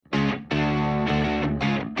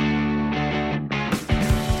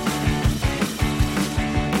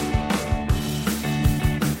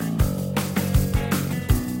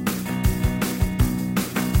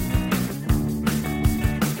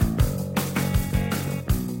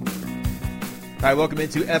All right, welcome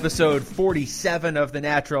into episode 47 of the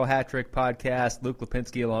Natural Hat Trick Podcast. Luke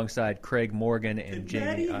Lapinski alongside Craig Morgan and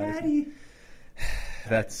Jamie Eisner.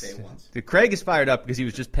 Craig is fired up because he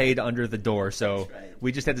was just paid under the door, so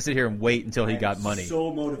we just had to sit here and wait until he got money.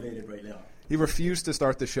 So motivated right now. He refused to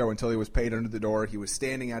start the show until he was paid under the door. He was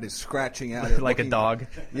standing at it, scratching at it. Like a dog.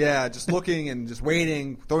 Yeah, just looking and just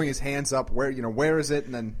waiting, throwing his hands up. Where is it?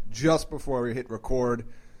 And then just before we hit record,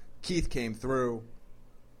 Keith came through,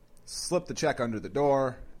 slipped the check under the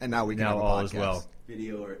door, and now we can have a all podcast. Is well.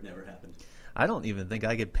 Video or it never happened. I don't even think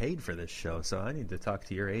I get paid for this show, so I need to talk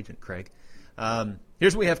to your agent, Craig.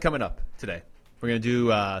 Here's what we have coming up today. We're going to do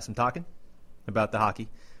some talking about the hockey.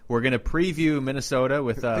 We're going to preview Minnesota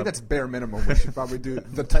with... I think that's bare minimum. We should probably do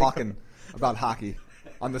the talking about hockey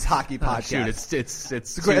on this hockey podcast. Shoot,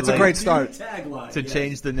 it's a great start. Tagline, to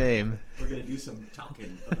change the name. We're going to do some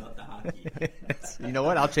talking about the hockey. You know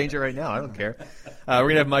what? I'll change it right now. I don't care. We're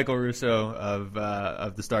going to have Michael Russo of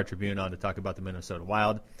the Star Tribune on to talk about the Minnesota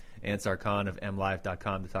Wild. Ansar Khan of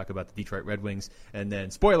MLive.com to talk about the Detroit Red Wings. And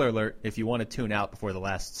then, spoiler alert, if you want to tune out before the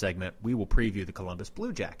last segment, we will preview the Columbus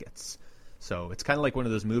Blue Jackets. So it's kind of like one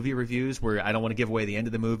of those movie reviews where I don't want to give away the end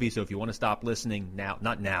of the movie. So if you want to stop listening now,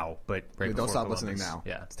 not now, but right before don't stop Columbus. listening now.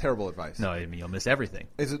 Yeah. It's terrible advice. No, I mean, you'll miss everything.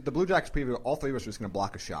 Is it the Blue Jackets preview? All three of us are just going to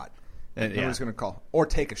block a shot. And Nobody's going to call. Or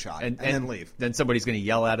take a shot and then leave. Then somebody's going to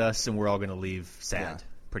yell at us, and we're all going to leave sad,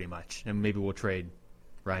 pretty much. And maybe we'll trade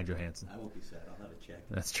Ryan Johansson. I won't be sad. I'll have a check.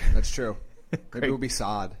 That's true. That's true. Maybe we'll be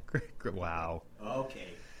sod. Wow. Okay.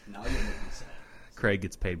 Now you're making sad. Craig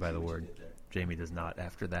gets paid by the word. Jamie does not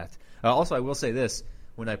after that. Also, I will say this.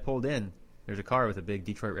 When I pulled in, there's a car with a big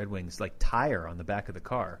Detroit Red Wings tire on the back of the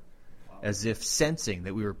car, as if sensing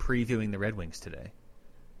that we were previewing the Red Wings today.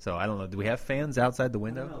 So I don't know. Do we have fans outside the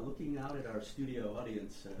window? No, looking out at our studio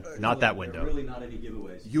audience. Not that window. Really not any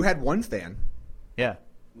giveaways. You had one fan. Yeah.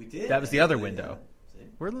 We did. That was the other window.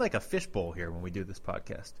 We're like a fishbowl here when we do this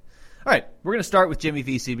podcast. All right. We're going to start with Jimmy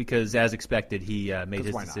Vesey because, as expected, he made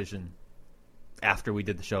his decision after we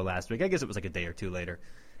did the show last week. I guess it was like a day or two later.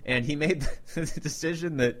 And he made the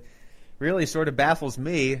decision that really sort of baffles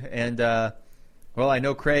me. And, I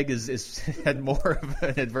know Craig has had more of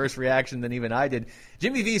an adverse reaction than even I did.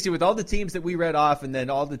 Jimmy Vesey, with all the teams that we read off and then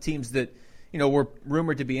all the teams that, were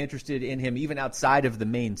rumored to be interested in him, even outside of the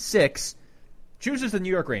main six, chooses the New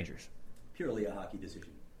York Rangers. Purely a hockey decision.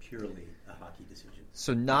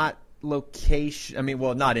 So not location,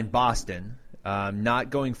 not in Boston. Not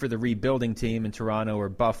going for the rebuilding team in Toronto or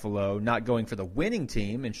Buffalo, not going for the winning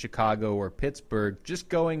team in Chicago or Pittsburgh, just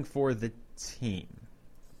going for the team.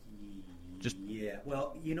 Just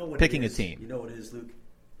picking a team. You know what it is, Luke?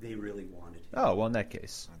 They really wanted him. Oh, well, in that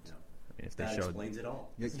case. No. If that explains it all.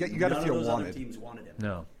 You got to feel None of those wanted. other teams wanted him.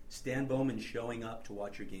 No. Stan Bowman showing up to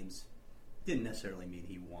watch your games didn't necessarily mean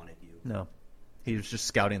he wanted you. No. He was just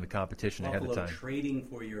scouting the competition ahead of time. Trading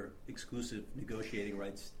for your exclusive negotiating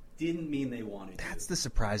rights didn't mean they wanted you. That's the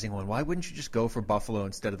surprising one. Why wouldn't you just go for Buffalo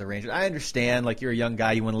instead of the Rangers? I understand, you're a young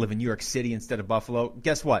guy, you want to live in New York City instead of Buffalo.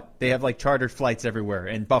 Guess what? They have, chartered flights everywhere,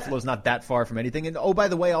 and Buffalo's not that far from anything. And, by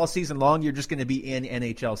the way, all season long, you're just going to be in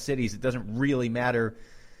NHL cities. It doesn't really matter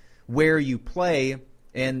where you play.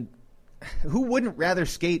 And who wouldn't rather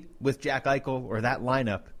skate with Jack Eichel or that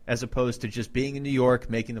lineup as opposed to just being in New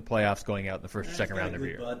York, making the playoffs, going out in the first or second round every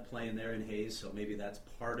year? Bud playing there in Hayes, so maybe that's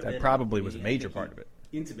part of it. That probably was a major part of it.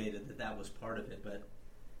 Intimated that was part of it, but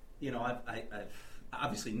I've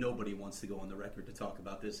obviously nobody wants to go on the record to talk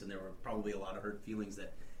about this, and there were probably a lot of hurt feelings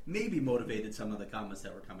that maybe motivated some of the comments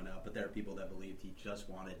that were coming out. But there are people that believed he just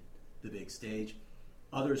wanted the big stage,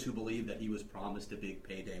 others who believe that he was promised a big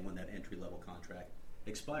payday when that entry level contract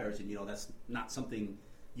expires, and that's not something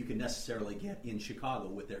you can necessarily get in Chicago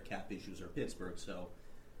with their cap issues or Pittsburgh. So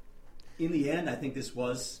in the end, I think this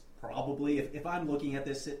was probably, if I'm looking at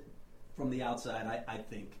this from the outside, I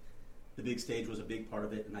think the big stage was a big part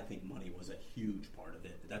of it, and I think money was a huge part of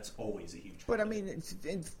it. That's always a huge part of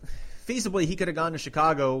it. Feasibly, he could have gone to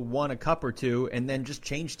Chicago, won a cup or two, and then just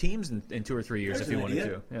changed teams in 2 or 3 years if he wanted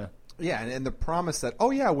to. Yeah. Yeah, and the promise that,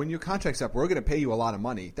 when your contract's up, we're going to pay you a lot of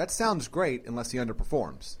money. That sounds great unless he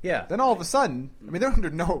underperforms. Yeah. Then all of a sudden, they're under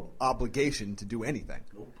no obligation to do anything.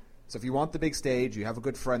 Nope. So if you want the big stage, you have a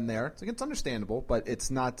good friend there. It's understandable, but it's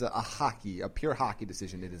not a pure hockey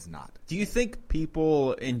decision. It is not. Do you think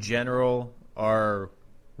people in general are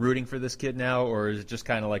rooting for this kid now, or is it just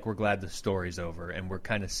kind of like we're glad the story's over and we're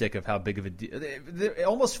kind of sick of how big of a deal? It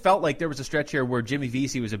almost felt like there was a stretch here where Jimmy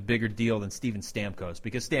Vesey was a bigger deal than Steven Stamkos,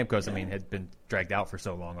 because Stamkos, had been dragged out for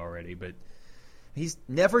so long already, but he's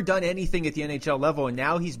never done anything at the NHL level, and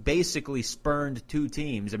now he's basically spurned 2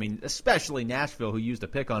 teams. Especially Nashville, who used a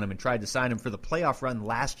pick on him and tried to sign him for the playoff run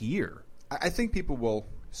last year. I think people will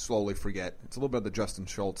slowly forget. It's a little bit of the Justin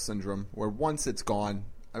Schultz syndrome, where once it's gone,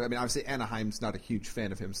 I mean, obviously Anaheim's not a huge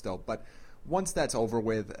fan of him still, but once that's over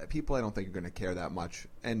with, people I don't think are going to care that much.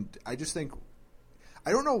 And I just think,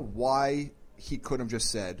 I don't know why he couldn't have just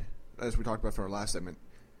said, as we talked about for our last segment,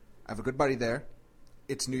 I have a good buddy there.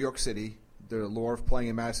 It's New York City. The allure of playing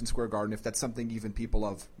in Madison Square Garden, if that's something even people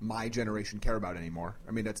of my generation care about anymore.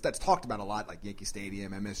 I mean, that's talked about a lot, like Yankee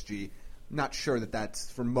Stadium, MSG. Not sure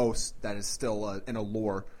that's, for most, that is still an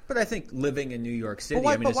allure. But I think living in New York City,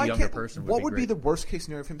 as a younger person, what would be the worst case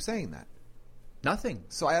scenario of him saying that? Nothing.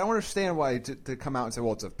 So I don't understand why to come out and say,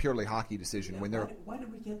 well, it's a purely hockey decision. Yeah, when they're why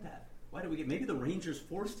did we get that? Maybe the Rangers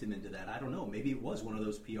forced him into that. I don't know. Maybe it was one of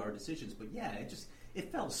those PR decisions. But yeah,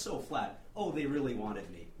 it fell so flat. Oh, they really wanted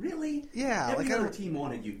me. Really? Yeah. Every other team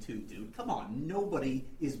wanted you too, dude. Come on. Nobody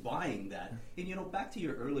is buying that. And, back to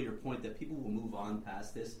your earlier point that people will move on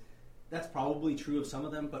past this, that's probably true of some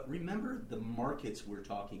of them. But remember the markets we're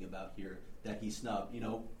talking about here that he snubbed.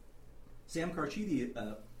 Sam Carchidi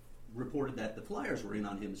reported that the Flyers were in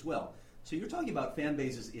on him as well. So you're talking about fan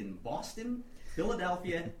bases in Boston,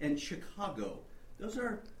 Philadelphia, and Chicago. Those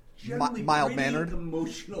are generally mild-mannered,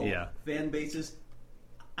 emotional fan bases.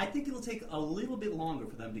 I think it'll take a little bit longer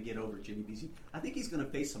for them to get over Jimmy Vesey. I think he's going to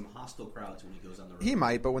face some hostile crowds when he goes on the road. He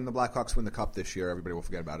might, but when the Blackhawks win the Cup this year, everybody will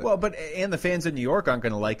forget about it. Well, and the fans in New York aren't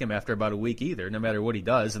going to like him after about a week either, no matter what he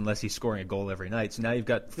does, unless he's scoring a goal every night. So now you've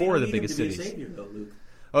got four of the biggest cities. Be a savior, though, Luke.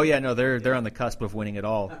 Oh yeah, no, they're on the cusp of winning it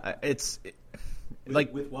all.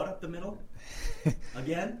 With what up the middle?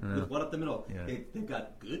 Again, with what up the middle? Yeah. They've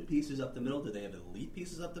got good pieces up the middle. Do they have elite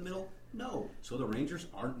pieces up the middle? No. So the Rangers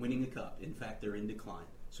aren't winning a cup. In fact, they're in decline.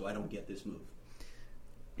 So I don't get this move.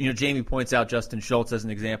 Jamie points out Justin Schultz as an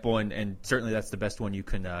example, and certainly that's the best one you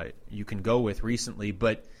can go with recently.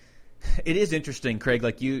 But it is interesting, Craig.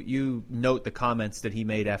 Like you note the comments that he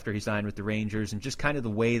made after he signed with the Rangers, and just kind of the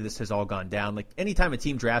way this has all gone down. Like anytime a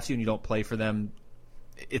team drafts you and you don't play for them,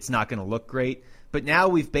 it's not going to look great. But now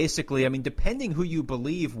we've basically, depending who you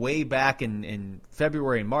believe, way back in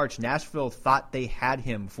February and March, Nashville thought they had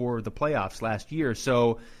him for the playoffs last year.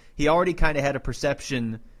 So he already kind of had a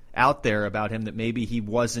perception out there about him that maybe he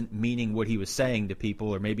wasn't meaning what he was saying to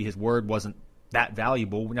people, or maybe his word wasn't that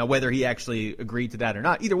valuable. Now, whether he actually agreed to that or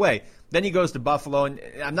not, either way, then he goes to Buffalo, and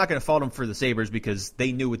I'm not going to fault him for the Sabres because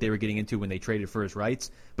they knew what they were getting into when they traded for his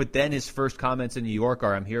rights. But then his first comments in New York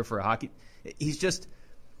are, I'm here for a hockey. He's just...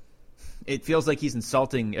 It feels like he's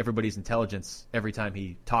insulting everybody's intelligence every time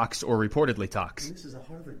he talks or reportedly talks. And this is a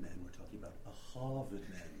Harvard man we're talking about. A Harvard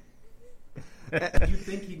man. You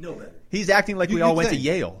think he'd know better? He's acting like we all went to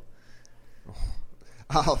Yale.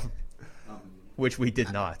 Which we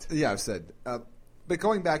did not. Yeah, I've said. But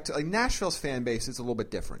going back to Nashville's fan base is a little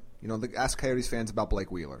bit different. Ask Coyotes fans about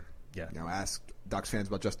Blake Wheeler. Yeah. Ask Ducks fans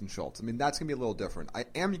about Justin Schultz. That's going to be a little different. I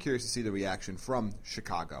am curious to see the reaction from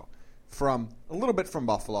Chicago. From a little bit from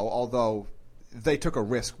Buffalo, although they took a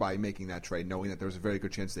risk by making that trade, knowing that there was a very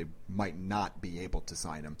good chance they might not be able to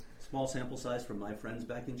sign him. Small sample size from my friends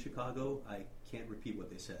back in Chicago. I can't repeat what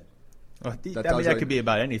they said. That could be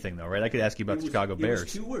about anything, though, right? I could ask you about the Chicago Bears. It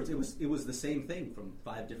was 2 words. It was the same thing from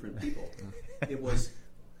 5 different people. It was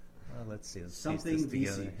let's see. Something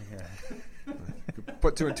VC. Yeah.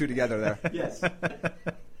 Put 2 and 2 together there. Yes.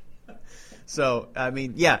 So I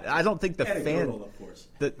don't think I don't think the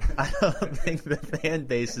fan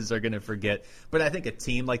bases are going to forget. But I think a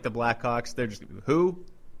team like the Blackhawks, they're just who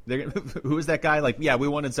is that guy? We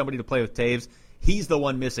wanted somebody to play with Taves. He's the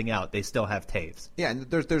one missing out. They still have Taves. Yeah, and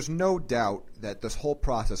there's no doubt that this whole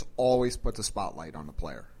process always puts a spotlight on the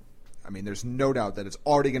player. There's no doubt that it's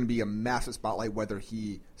already going to be a massive spotlight whether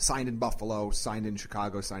he signed in Buffalo, signed in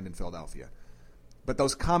Chicago, signed in Philadelphia. But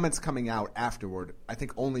those comments coming out afterward, I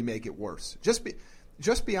think, only make it worse. Just be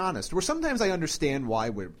honest. Where sometimes I understand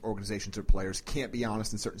why organizations or players can't be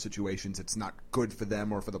honest in certain situations. It's not good for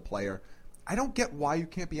them or for the player. I don't get why you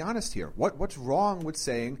can't be honest here. What's wrong with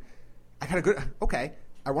saying, I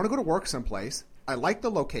want to go to work someplace. I like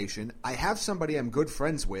the location. I have somebody I'm good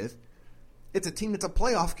friends with. It's a team that's a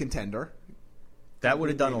playoff contender. That would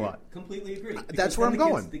have done a lot. Completely agree. That's where I'm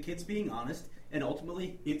going. The kid's being honest. And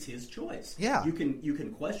ultimately, it's his choice. Yeah. You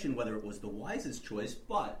can question whether it was the wisest choice,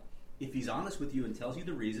 but if he's honest with you and tells you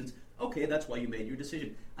the reasons, okay, that's why you made your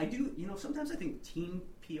decision. Sometimes I think team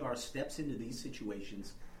PR steps into these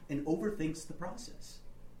situations and overthinks the process.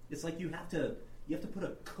 It's like you have to put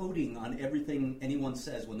a coating on everything anyone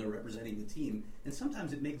says when they're representing the team, and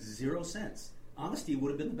sometimes it makes 0 sense. honesty would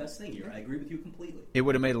have been the best thing here. I agree with you completely. It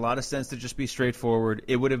would have made a lot of sense to just be straightforward.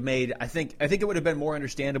 It would have made, I think it would have been more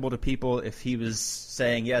understandable to people if he was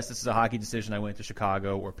saying, yes, this is a hockey decision. I went to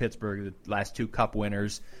Chicago or Pittsburgh, the last 2 Cup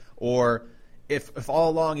winners. Or if all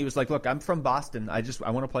along he was like, look, I'm from Boston. I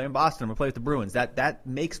want to play in Boston. I'm going to play with the Bruins. That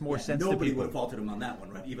makes more sense to people. Nobody would have faulted him on that one,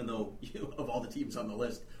 right? Even though, of all the teams on the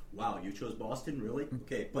list, wow, you chose Boston? Really?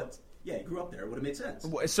 Okay, but yeah, he grew up there. It would have made sense.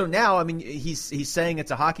 So now, I mean, he's saying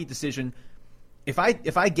it's a hockey decision. If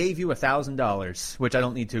I gave you $1,000, which I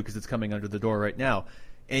don't need to because it's coming under the door right now,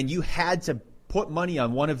 and you had to put money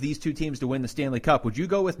on one of these 2 teams to win the Stanley Cup, would you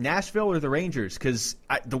go with Nashville or the Rangers? Because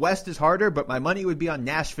the West is harder, but my money would be on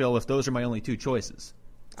Nashville if those are my only 2 choices.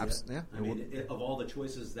 Yeah. I mean, of all the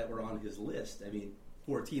choices that were on his list, I mean,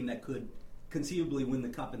 for a team that could conceivably win the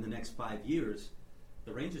Cup in the next 5 years,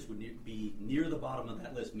 the Rangers would be near the bottom of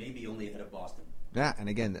that list, maybe only ahead of Boston. Yeah, and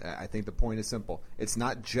again, I think the point is simple. It's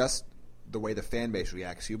not just the way the fan base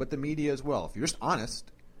reacts to you, but the media as well. If you're just honest,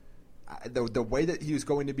 the way that he is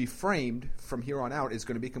going to be framed from here on out is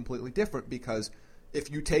going to be completely different, because if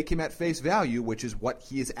you take him at face value, which is what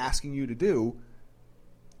he is asking you to do,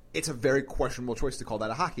 it's a very questionable choice to call that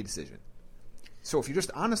a hockey decision. So if you're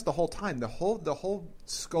just honest the whole time, the whole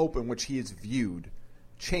scope in which he is viewed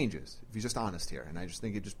changes if you're just honest here. And I just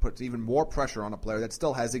think it just puts even more pressure on a player that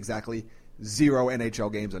still has exactly 0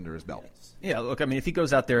 NHL games under his belt. Yeah, look, I mean, if he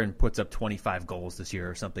goes out there and puts up 25 goals this year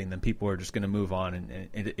or something, then people are just going to move on, and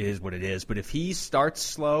it is what it is. But if he starts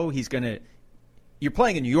slow, he's going to – you're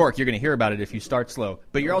playing in New York, you're going to hear about it if you start slow.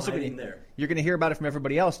 But you're also going to hear about it from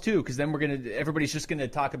everybody else too, because then everybody's just going to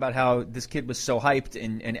talk about how this kid was so hyped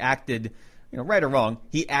and acted, right or wrong,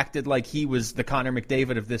 he acted like he was the Connor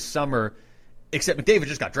McDavid of this summer. Except McDavid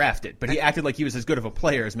just got drafted, but he acted like he was as good of a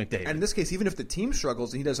player as McDavid. And in this case, even if the team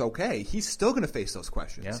struggles and he does okay, he's still going to face those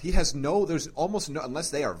questions. Yeah. He has there's almost no,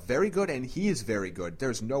 unless they are very good and he is very good,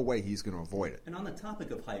 there's no way he's going to avoid it. And on the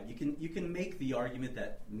topic of hype, you can make the argument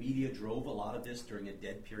that media drove a lot of this during a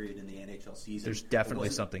dead period in the NHL season. There's definitely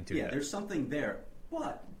something to that. Yeah, there's something there.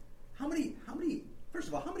 But first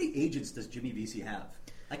of all, how many agents does Jimmy Vesey have?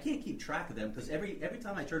 I can't keep track of them because every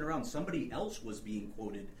time I turn around, somebody else was being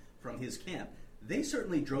quoted from his camp. They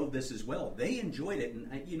certainly drove this as well. They enjoyed it,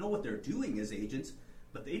 and you know what they're doing as agents,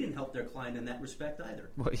 but they didn't help their client in that respect either.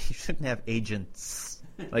 Well, you shouldn't have agents.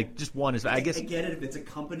 Like, just one is... I guess I get it if it's a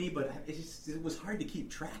company, but it was hard to keep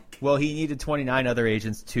track. Well, he needed 29 other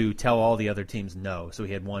agents to tell all the other teams no, so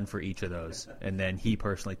he had one for each of those. And then he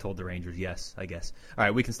personally told the Rangers yes, I guess. All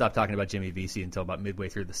right, we can stop talking about Jimmy Vesey until about midway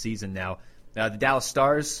through the season now. The Dallas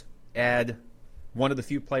Stars add... one of the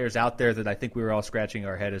few players out there that I think we were all scratching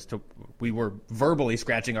our head we were verbally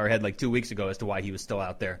scratching our head like 2 weeks ago as to why he was still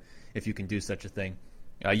out there, if you can do such a thing.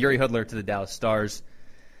 Jiri Hudler to the Dallas Stars.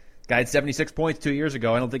 Guy had 76 points 2 years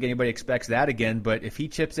ago. I don't think anybody expects that again, but if he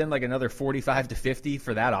chips in like another 45 to 50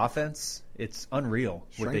 for that offense, it's unreal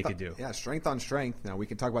what they could do. Yeah, strength on strength. Now, we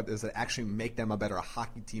can talk about this that actually make them a better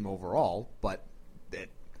hockey team overall, but they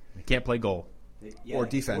can't play goal. Or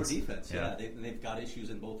defense. Yeah. They've got issues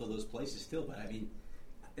in both of those places still. But, I mean,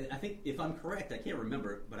 I think, if I'm correct, I can't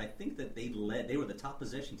remember, but I think that they were the top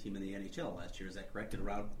possession team in the NHL last year. Is that correct?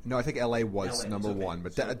 No, I think LA was number one,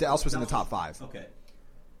 but Dallas was in the top 5. Okay.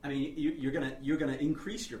 I mean, you're gonna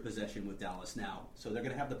increase your possession with Dallas now, so they're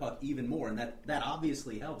gonna have the puck even more, and that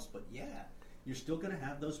obviously helps. But yeah, you're still gonna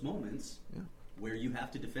have those moments where you have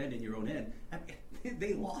to defend in your own end.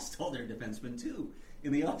 They lost all their defensemen too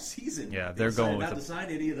in the offseason. Yeah, they're going not to sign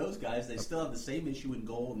any of those guys. They still have the same issue in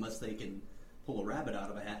goal unless they can pull a rabbit out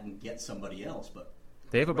of a hat and get somebody else. But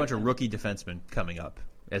they have a bunch of rookie defensemen coming up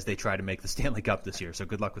as they try to make the Stanley Cup this year, so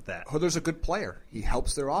good luck with that. Hudler's a good player. He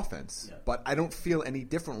helps their offense. Yeah. But I don't feel any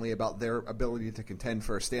differently about their ability to contend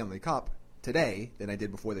for a Stanley Cup today than I did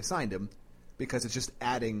before they signed him, because it's just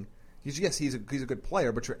adding... He's a good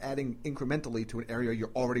player, but you're adding incrementally to an area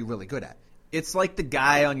you're already really good at. It's like the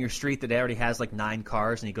guy on your street that already has like 9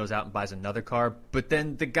 cars and he goes out and buys another car, but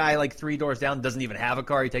then the guy like 3 doors down doesn't even have a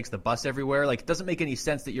car. He takes the bus everywhere. Like, it doesn't make any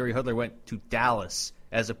sense that Jiri Hudler went to Dallas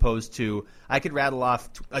as opposed to, I could rattle off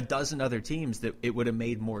a dozen other teams that it would have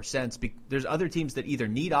made more sense. There's other teams that either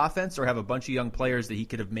need offense or have a bunch of young players that he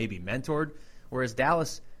could have maybe mentored, whereas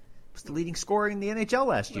Dallas was the leading scorer in the NHL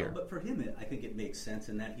last year. But for him, I think it makes sense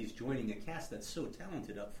in that he's joining a cast that's so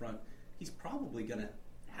talented up front. He's probably going to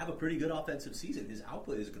have a pretty good offensive season. His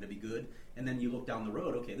output is going to be good. And then you look down the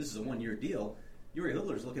road, okay, this is a 1-year deal. Jiri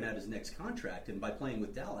Hudler's looking at his next contract, and by playing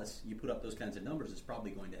with Dallas, you put up those kinds of numbers, it's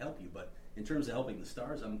probably going to help you. But in terms of helping the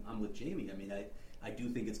Stars, I'm with Jamie. I mean, I do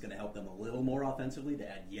think it's going to help them a little more offensively to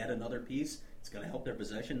add yet another piece. It's going to help their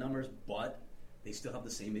possession numbers, but they still have the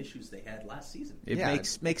same issues they had last season. It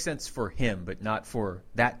makes sense for him, but not for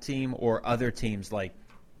that team or other teams like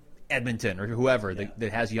Edmonton or whoever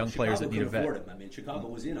that has young players that need a vet. Him. I mean, Chicago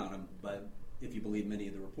was in on him, but if you believe many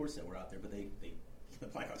of the reports that were out there, but the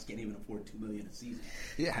Blackhawks can't even afford $2 million a season.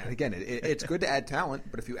 Yeah, again, it's good to add talent,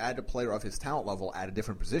 but if you add a player of his talent level at a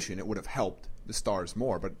different position, it would have helped the Stars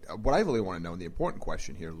more. But what I really want to know, and the important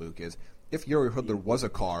question here, Luke, is if Jiri Hudler was a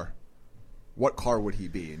car, what car would he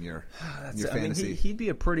be in your fantasy? I mean, he'd be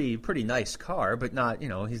a pretty nice car, but not,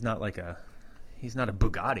 he's not like he's not a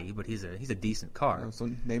Bugatti, but he's a decent car. So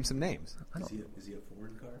name some names. Is he a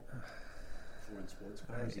foreign car? Foreign sports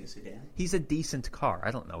car? Is he a sedan? He's a decent car.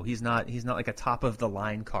 I don't know. He's not like a top of the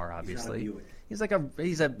line car. Obviously, he's not a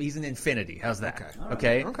Buick. He's an Infinity. How's that?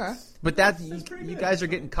 Okay. But you guys are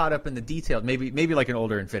getting caught up in the details. Maybe like an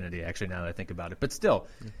older Infinity. Actually, now that I think about it, but still,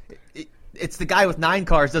 it's the guy with 9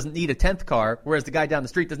 cars doesn't need a 10th car, whereas the guy down the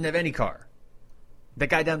street doesn't have any car. The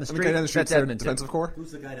guy down the street, that's Edmonton. Defensive core?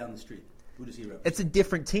 Who's the guy down the street? Who does he represent? It's a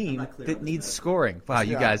different team that needs scoring. Wow,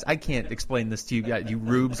 you guys, I can't explain this to you guys. You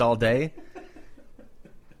rubes all day.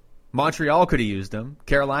 Montreal could have used him.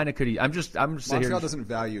 Carolina could have. I'm just Montreal doesn't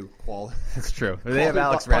value quality. That's true. They have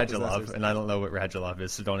Alex Radulov, and I don't know what Radulov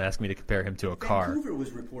is, so don't ask me to compare him to a car. Vancouver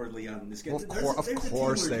was reportedly on this. Well, of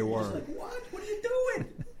course they were. Like, what are you doing?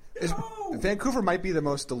 No. Vancouver might be the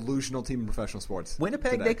most delusional team in professional sports.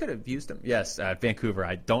 Winnipeg, today. They could have used him. Yes, Vancouver.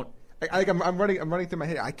 I don't. I'm running through my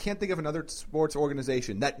head. I can't think of another sports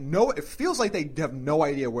organization that it feels like they have no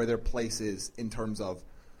idea where their place is in terms of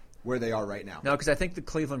where they are right now. No, because I think the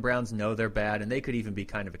Cleveland Browns know they're bad, and they could even be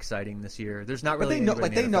kind of exciting this year. There's not really.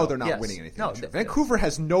 But they know they're not winning anything. No, this year. Vancouver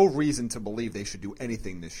has no reason to believe they should do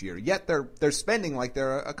anything this year. Yet they're spending like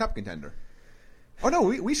they're a cup contender. Oh no,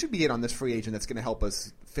 we should be in on this free agent that's going to help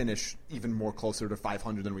us finish even more closer to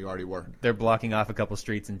 500 than we already were. They're blocking off a couple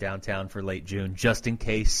streets in downtown for late June, just in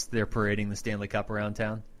case they're parading the Stanley Cup around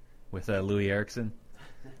town with Louis Eriksson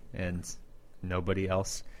and nobody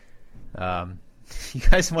else. You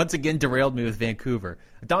guys once again derailed me with Vancouver.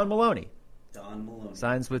 Don Maloney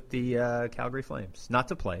signs with the Calgary Flames, not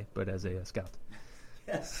to play, but as a scout.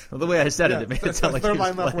 Yes. Well, the way I said it made it sound like third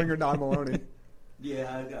line left winger Don Maloney.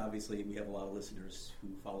 Yeah, obviously we have a lot of listeners who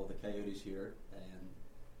follow the Coyotes here, and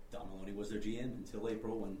Don Maloney was their GM until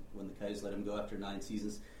April when the Coyotes let him go after 9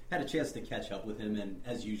 seasons. Had a chance to catch up with him, and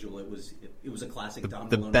as usual, it was a classic Don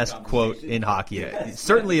Maloney. The best quote in hockey,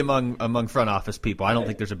 certainly among front office people. I don't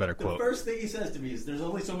think there's a better quote. The first thing he says to me is, "There's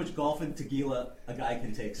only so much golf and tequila a guy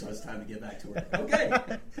can take, so it's time to get back to work."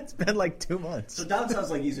 Okay, it's been like 2 months. So Don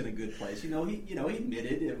sounds like he's in a good place. He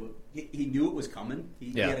admitted he knew it was coming.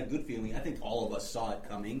 He had a good feeling. I think all of us saw it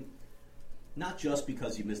coming, not just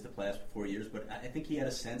because he missed the playoffs for 4 years, but I think he had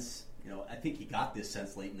a sense. I think he got this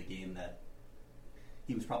sense late in the game that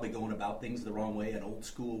he was probably going about things the wrong way, an old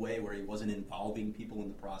school way where he wasn't involving people in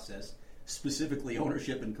the process, specifically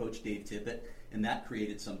ownership and Coach Dave Tippett, and that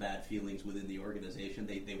created some bad feelings within the organization.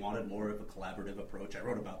 They wanted more of a collaborative approach. I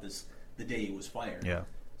wrote about this the day he was fired. Yeah.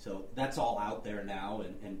 So that's all out there now,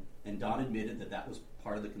 and Don admitted that was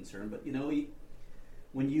part of the concern. But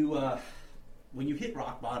when you hit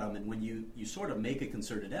rock bottom, and when you sort of make a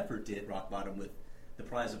concerted effort to hit rock bottom with the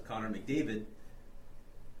prize of Connor McDavid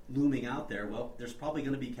looming out there, well, there's probably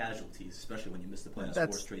going to be casualties, especially when you miss the playoffs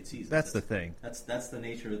 4 straight seasons. That's the thing. That's the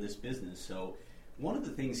nature of this business. So one of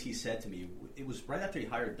the things he said to me, it was right after he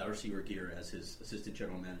hired Darcy Regier as his assistant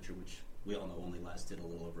general manager, which we all know only lasted a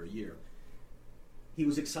little over a year. He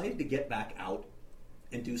was excited to get back out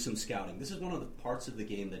and do some scouting. This is one of the parts of the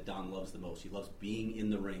game that Don loves the most. He loves being in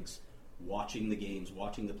the rinks, watching the games,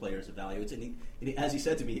 watching the players evaluate. And as he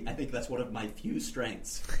said to me, I think that's one of my few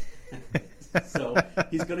strengths. So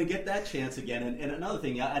he's going to get that chance again. And another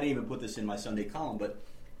thing, I didn't even put this in my Sunday column, but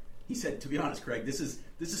he said, to be honest, Craig, this is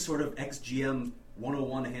sort of ex-GM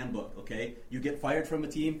 101 handbook, okay? You get fired from a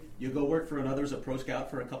team, you go work for another as a pro scout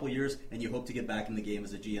for a couple years, and you hope to get back in the game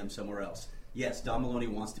as a GM somewhere else. Yes, Don Maloney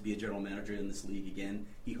wants to be a general manager in this league again.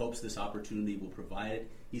 He hopes this opportunity will provide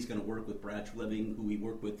it. He's going to work with Brad Treliving, who he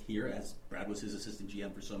worked with here, as Brad was his assistant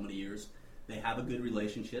GM for so many years. They have a good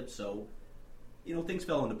relationship, so things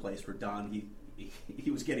fell into place for Don. He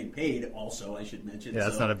was getting paid also, I should mention. Yeah,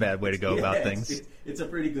 that's not a bad way to go about things. It's a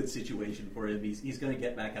pretty good situation for him. He's going to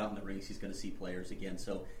get back out in the rinks. He's going to see players again.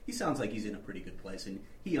 So he sounds like he's in a pretty good place, and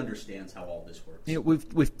he understands how all this works.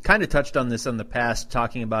 We've kind of touched on this in the past,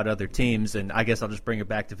 talking about other teams, and I guess I'll just bring it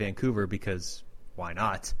back to Vancouver because why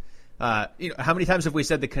not? How many times have we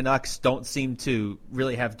said the Canucks don't seem to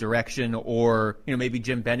really have direction, or maybe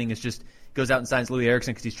Jim Benning goes out and signs Louis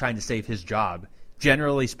Eriksson because he's trying to save his job.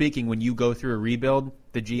 Generally speaking, when you go through a rebuild,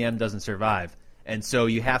 the GM doesn't survive. And so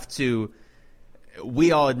you have to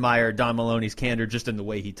we all admire Don Maloney's candor just in the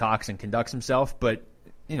way he talks and conducts himself. But,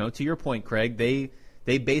 to your point, Craig, they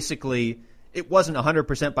basically, it wasn't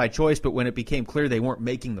 100% by choice, but when it became clear they weren't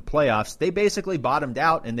making the playoffs, they basically bottomed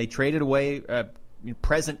out and they traded away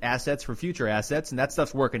present assets for future assets, and that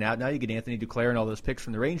stuff's working out. Now you get Anthony Duclair and all those picks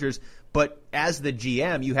from the Rangers. But as the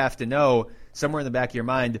GM, you have to know somewhere in the back of your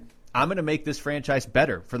mind, I'm going to make this franchise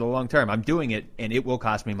better for the long term. I'm doing it, and it will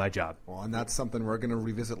cost me my job. Well, and that's something we're going to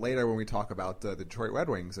revisit later when we talk about the Detroit Red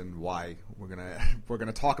Wings and why we're going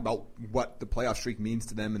to talk about what the playoff streak means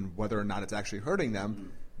to them and whether or not it's actually hurting them. Mm-hmm.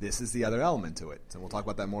 This is the other element to it. So we'll talk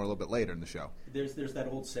about that more a little bit later in the show. There's that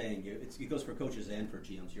old saying, it goes for coaches and for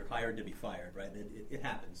GMs, you're hired to be fired, right? It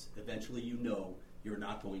happens. Eventually you're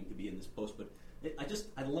not going to be in this post. But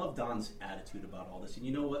I love Don's attitude about all this. And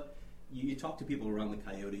you know what? You talk to people around the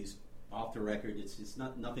Coyotes, off the record, it's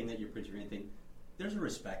not nothing that you're printing or anything. There's a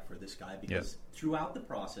respect for this guy because throughout the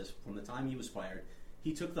process, from the time he was fired,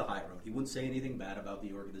 he took the high road. He wouldn't say anything bad about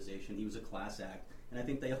the organization. He was a class act. And I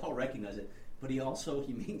think they all recognize it. But he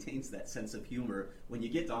maintains that sense of humor. When you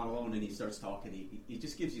get Don alone and he starts talking, he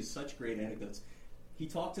just gives you such great anecdotes. He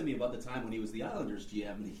talked to me about the time when he was the Islanders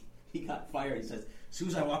GM, and he got fired. He says, as soon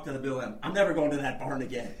as I walked out of the building, I'm never going to that barn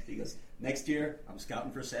again. He goes, next year, I'm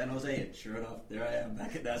scouting for San Jose, and sure enough, there I am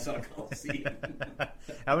back at Nassau Coliseum.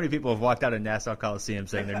 How many people have walked out of Nassau Coliseum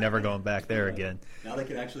saying they're never going back there again? Now they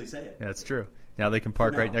can actually say it. Yeah, that's true. Now they can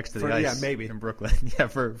park right next to the ice. Yeah, maybe. In Brooklyn.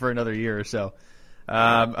 For another year or so.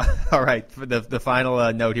 All right, for the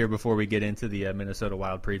final note here before we get into the Minnesota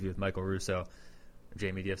Wild preview with Michael Russo.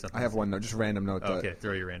 Jamie, do you have something? I have one note, just a random note. Okay,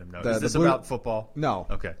 throw your random note. Is this about football? No.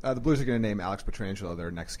 Okay. The Blues are going to name Alex Pietrangelo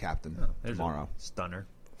their next captain tomorrow. Stunner.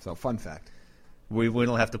 So, fun fact. We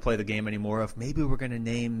don't have to play the game anymore of maybe we're going to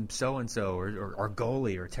name so-and-so or our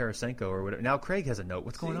goalie or Tarasenko or whatever. Now Craig has a note.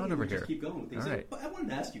 What's going on over here? Just keep going with things. All right. I wanted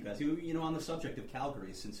to ask you guys, on the subject of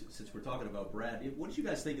Calgary, since we're talking about Brad, what did you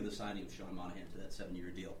guys think of the signing of Sean Monahan to that 7-year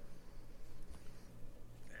deal?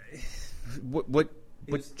 What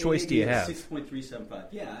choice do you have? 6.375.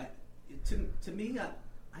 Yeah, to me,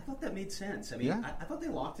 I thought that made sense. I mean, I thought they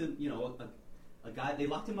locked him. A guy, they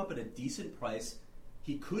locked him up at a decent price.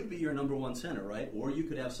 He could be your number one center, right? Or you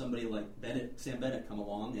could have somebody like Sam Bennett come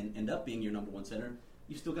along and end up being your number one center.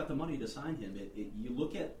 You still got the money to sign him. You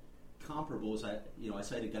look at comparables. I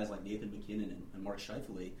cited guys like Nathan McKinnon and Mark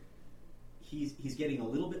Scheifele. He's getting a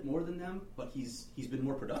little bit more than them, but he's been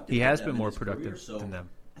more productive. He has been more productive than them.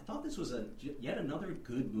 I thought this was yet another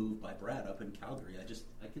good move by Brad up in Calgary.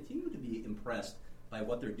 I continue to be impressed by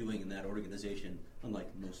what they're doing in that organization, unlike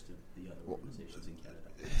most of the other organizations in Canada.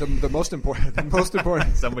 The most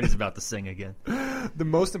important. Somebody's about to sing again. The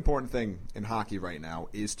most important thing in hockey right now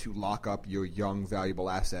is to lock up your young, valuable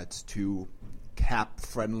assets to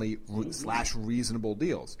cap-friendly / reasonable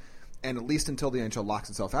deals. And at least until the NHL locks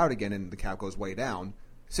itself out again and the cap goes way down,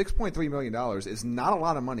 $6.3 million is not a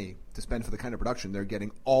lot of money to spend for the kind of production they're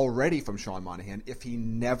getting already from Sean Monahan if he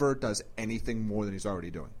never does anything more than he's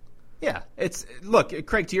already doing. Yeah, look,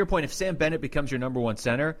 Craig, to your point, if Sam Bennett becomes your number one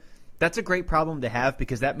center, that's a great problem to have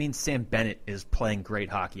because that means Sam Bennett is playing great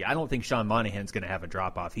hockey. I don't think Sean Monahan's going to have a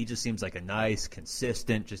drop-off. He just seems like a nice,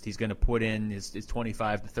 consistent, he's going to put in his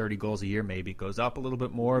 25 to 30 goals a year, maybe goes up a little bit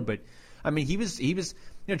more. But, I mean, he was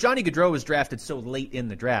Johnny Gaudreau was drafted so late in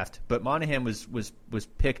the draft, but Monahan was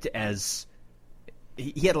picked as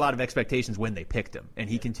he had a lot of expectations when they picked him, and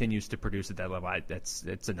he continues to produce at that level.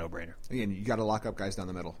 It's a no-brainer. Again, you got to lock up guys down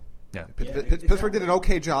the middle. Yeah. Pittsburgh did an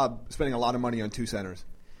okay job spending a lot of money on two centers.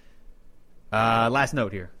 Last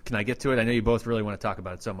note here. Can I get to it? I know you both really want to talk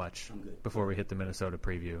about it so much I'm good. Before we hit the Minnesota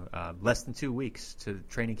preview. Less than 2 weeks to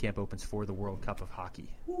training camp opens for the World Cup of Hockey.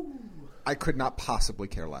 Ooh. I could not possibly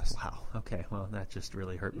care less. Wow. Okay. Well, that just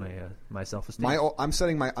really hurt my self-esteem.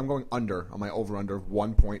 I'm going under on my over/under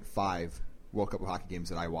 1.5 World Cup of Hockey games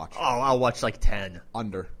that I watch. Oh, I'll watch like 10.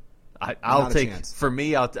 Under. I'll take for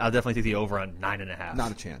me. I'll definitely take the over on 9.5.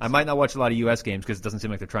 Not a chance. I might not watch a lot of U.S. games because it doesn't seem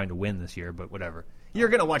like they're trying to win this year. But whatever. You're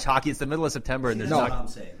gonna watch hockey. It's the middle of September, and there's what I'm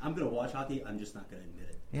saying. I'm gonna watch hockey. I'm just not gonna admit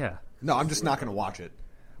it. Yeah. No, I'm just not gonna watch it.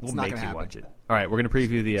 We'll make you watch it. All right, we're gonna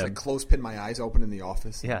preview the. It's like close-pin my eyes open in the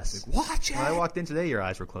office. Yes. Like, watch it. When I walked in today, your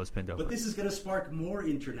eyes were close-pinned open. But this is gonna spark more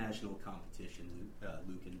international competition,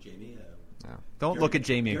 Luke and Jamie. Don't look at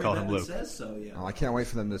Jamie and call him Luke. Says so, yeah. Oh, I can't wait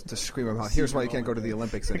for them to scream about. Here's why you can't go to the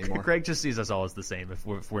Olympics anymore. Greg just sees us all as the same.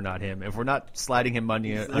 If we're not him, if we're not sliding him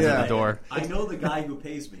money under the door. I know the guy who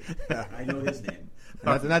pays me. I know his name.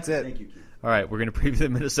 And that's it. Thank you, Keith. All right, we're going to preview the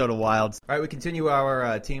Minnesota Wild. All right, we continue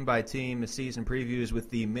our team-by-team season previews with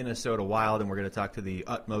the Minnesota Wild, and we're going to talk to the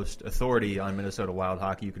utmost authority on Minnesota Wild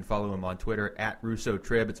hockey. You can follow him on Twitter,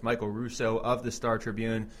 @RussoTrib. It's Michael Russo of the Star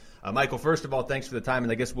Tribune. Michael, first of all, thanks for the time,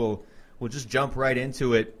 and I guess we'll just jump right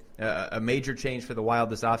into it. A major change for the Wild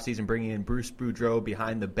this offseason, bringing in Bruce Boudreau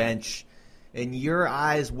behind the bench. In your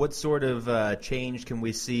eyes, what sort of change can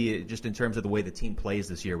we see just in terms of the way the team plays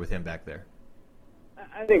this year with him back there?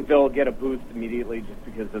 I think they'll get a boost immediately just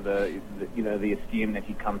because of the esteem that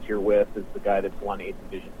he comes here with as the guy that's won 8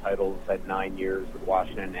 division titles, had 9 years with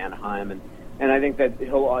Washington and Anaheim, and I think that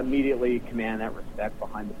he'll immediately command that respect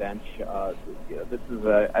behind the bench. This is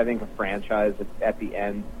I think a franchise at the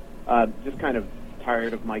end, just kind of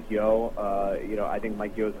tired of Mike Yeo. I think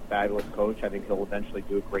Mike Yeo is a fabulous coach. I think he'll eventually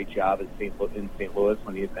do a great job in St. Louis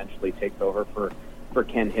when he eventually takes over for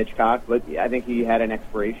Ken Hitchcock, but I think he had an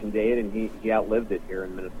expiration date, and he outlived it here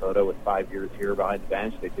in Minnesota with 5 years here behind the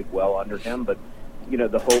bench. They did well under him, but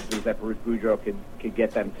the hope is that Bruce Boudreau could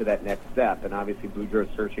get them to that next step. And obviously Boudreau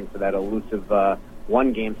is searching for that elusive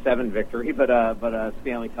 1-game-7 victory, but a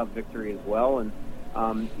Stanley Cup victory as well. And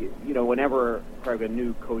whenever a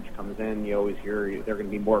new coach comes in, you always hear they're going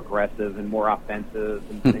to be more aggressive and more offensive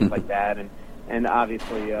and things like that. And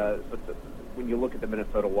obviously, when you look at the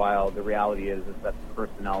Minnesota Wild, the reality is that the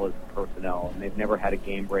personnel is personnel, and they've never had a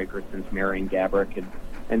game breaker since Marian Gaborik,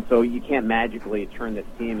 and so you can't magically turn this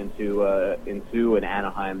team into an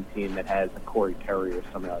Anaheim team that has a Corey Perry or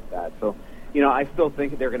something like that. So, I still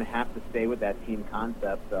think they're going to have to stay with that team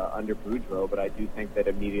concept under Boudreau, but I do think that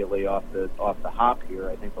immediately off the hop here,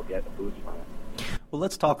 I think they'll get a boost from it. Well,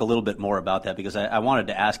 let's talk a little bit more about that, because I wanted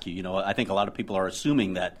to ask you. I think a lot of people are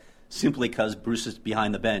assuming that simply because Bruce is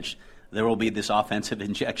behind the bench, there will be this offensive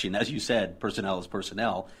injection. As you said, personnel is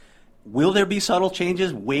personnel. Will there be subtle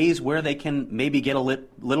changes, ways where they can maybe get a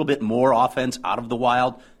little bit more offense out of the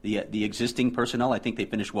Wild, the existing personnel? I think they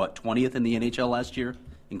finished, 20th in the NHL last year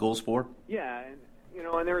in goals for? Yeah,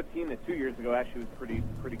 and they're a team that 2 years ago actually was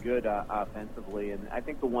pretty good offensively. And I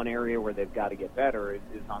think the one area where they've got to get better is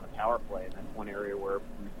on the power play, and that's one area where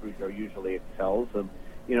Boudreau usually excels.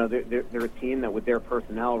 They're a team that with their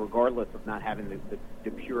personnel, regardless of not having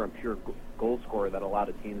the pure goal scorer that a lot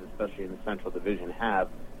of teams, especially in the Central Division, have,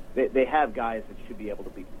 they have guys that should be able to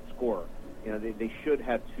be scorer. They should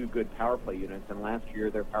have 2 good power play units, and last year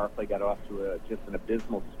their power play got off to just an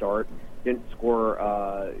abysmal start. Didn't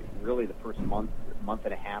score really the first month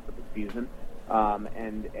and a half of the season,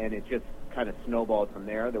 and it just kind of snowballed from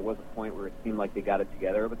there. There was a point where it seemed like they got it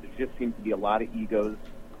together, but there just seemed to be a lot of egos,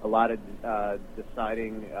 a lot of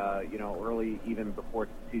deciding, early, even before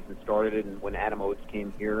the season started, and when Adam Oates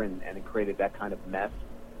came here and it created that kind of mess,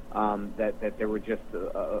 that there were just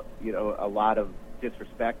a lot of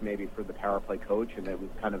disrespect maybe for the power play coach, and it was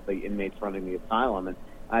kind of the inmates running the asylum. And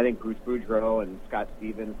I think Bruce Boudreau and Scott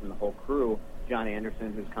Stevens and the whole crew, John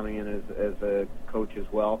Anderson, who's coming in as a coach as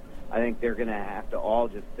well, I think they're going to have to all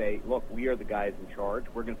just say, look, we are the guys in charge.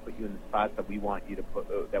 We're going to put you in the spots that we want you to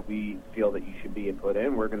put, that we feel that you should be put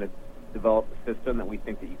in. We're going to develop a system that we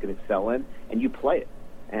think that you can excel in, and you play it.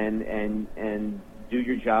 And do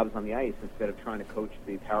your jobs on the ice instead of trying to coach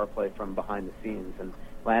the power play from behind the scenes. And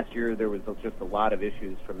last year there was just a lot of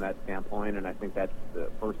issues from that standpoint, and I think that's the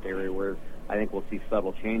first area where I think we'll see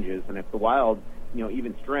subtle changes. And if the Wild,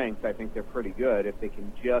 even strength, I think they're pretty good. If they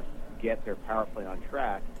can just get their power play on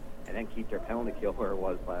track and then keep their penalty kill where it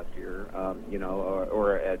was last year,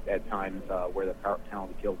 or at times where the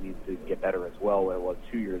penalty kill needs to get better as well, where it was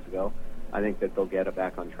 2 years ago, I think that they'll get it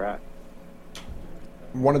back on track.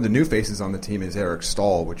 One of the new faces on the team is Eric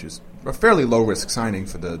Stahl, which is a fairly low-risk signing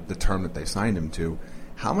for the term that they signed him to.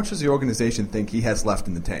 How much does the organization think he has left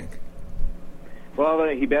in the tank? Well,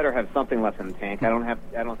 he better have something left in the tank. I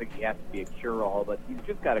don't think he has to be a cure-all, but he's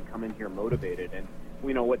just got to come in here motivated. And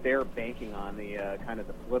what they're banking on, the kind of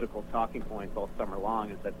the political talking points all summer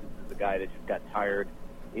long, is that this is a guy that just got tired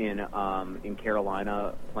in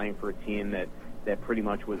Carolina, playing for a team that pretty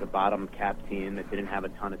much was a bottom cap team that didn't have a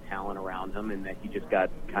ton of talent around him, and that he just got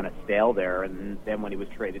kind of stale there. And then when he was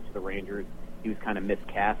traded to the Rangers, he was kind of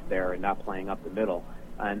miscast there and not playing up the middle.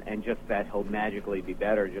 And just that he'll magically be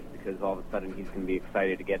better just because all of a sudden he's going to be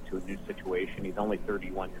excited to get to a new situation. He's only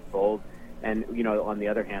 31 years old. And, on the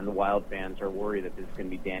other hand, the Wild fans are worried that this is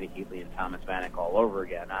going to be Danny Heatley and Thomas Vanek all over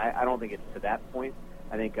again. I don't think it's to that point.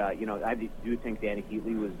 I think, I do think Danny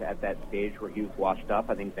Heatley was at that stage where he was washed up.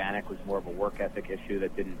 I think Vanek was more of a work ethic issue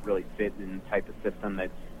that didn't really fit in the type of system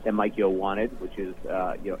that Mike Yeo wanted, which is,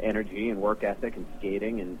 energy and work ethic and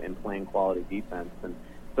skating and playing quality defense. And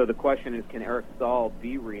So the question is, can Eric Staal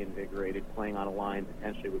be reinvigorated playing on a line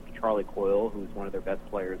potentially with Charlie Coyle, who's one of their best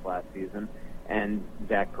players last season, and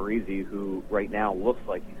Zach Parise, who right now looks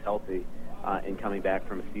like he's healthy and coming back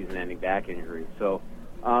from a season-ending back injury. So,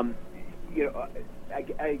 I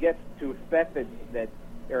guess to expect that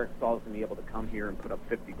Eric Staal is going to be able to come here and put up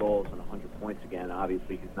 50 goals and 100 points again,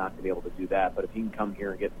 obviously he's not going to be able to do that. But if he can come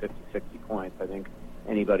here and get 50, 60 points, I think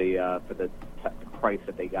anybody for the price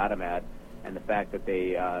that they got him at, and the fact that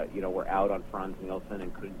they, were out on Franz Nielsen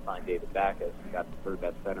and couldn't find David Backes and got the third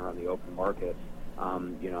best center on the open market,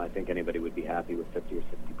 I think anybody would be happy with 50 or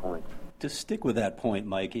 60 points. To stick with that point,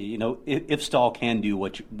 Mike, if Staal can do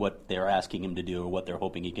what they're asking him to do or what they're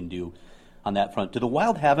hoping he can do on that front, do the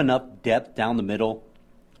Wild have enough depth down the middle?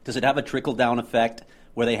 Does it have a trickle-down effect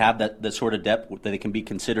where they have that sort of depth that they can be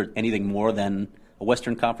considered anything more than a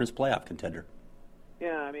Western Conference playoff contender?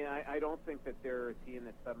 Yeah, I don't think that they're a team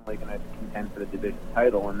that's suddenly going to contend for the division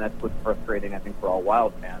title, and that's what's frustrating, I think, for all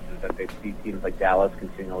Wild fans, is that they see teams like Dallas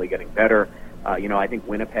continually getting better. I think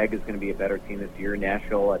Winnipeg is going to be a better team this year.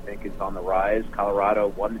 Nashville, I think, is on the rise. Colorado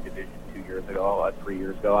won the division 3 years ago.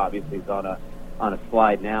 Obviously, it's on a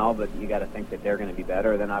slide now, but you got to think that they're going to be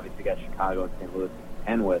better. Then, obviously, you got Chicago and St. Louis to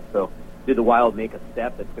contend with. So, did the Wild make a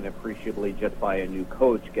step that's going to appreciably, just by a new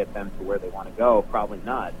coach, get them to where they want to go? Probably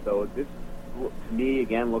not. So, this, to me,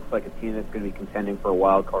 again, looks like a team that's going to be contending for a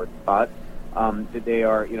wild card spot. They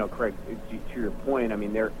are, Craig, to your point,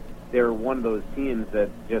 they're one of those teams that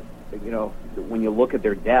just, when you look at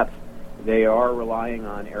their depth, they are relying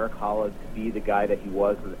on Eric Haula to be the guy that he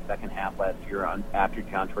was in the second half last year after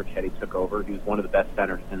John Torchetti took over. He was one of the best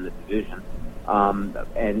centers in the division.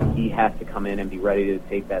 And he has to come in and be ready to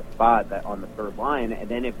take that spot on the third line. And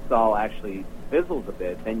then if Staal actually fizzles a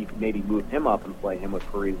bit, then you can maybe move him up and play him with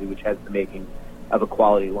Parise, which has the making of a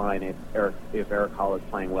quality line if Eric Haula is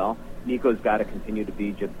playing well. Nico's got to continue to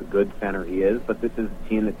be just the good center he is, but this is a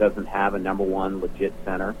team that doesn't have a number one legit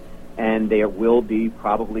center. And they will be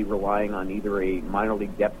probably relying on either a minor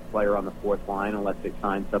league depth player on the fourth line, unless they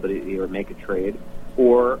sign somebody or make a trade,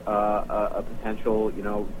 or a potential,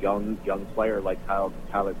 young player like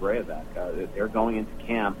Tyler Graovac. They're going into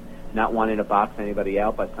camp not wanting to box anybody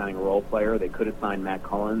out by signing a role player. They could have signed Matt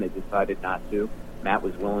Cullen. They decided not to. Matt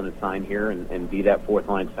was willing to sign here and be that fourth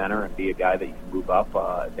line center and be a guy that you can move up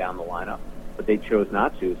down the lineup, but they chose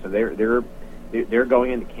not to. So they're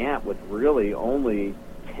going into camp with really only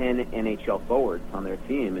 10 NHL forwards on their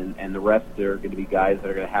team, and the rest are going to be guys that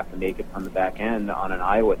are going to have to make it from the back end on an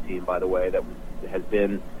Iowa team, by the way, that has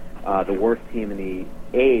been the worst team in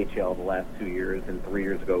the AHL the last 2 years, and 3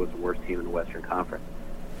 years ago was the worst team in the Western Conference.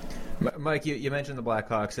 Mike, you mentioned the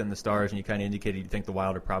Blackhawks and the Stars, and you kind of indicated you think the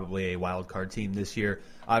Wild are probably a wild card team this year.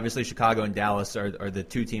 Obviously, Chicago and Dallas are the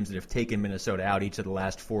two teams that have taken Minnesota out each of the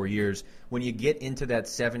last 4 years. When you get into that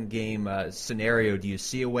 7-game scenario, do you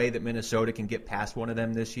see a way that Minnesota can get past one of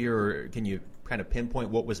them this year, or can you kind of pinpoint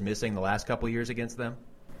what was missing the last couple of years against them?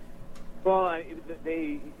 Well,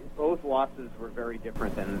 both losses were very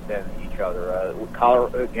different than each other.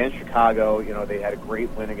 Against Chicago, they had a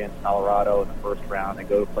great win against Colorado in the first round. They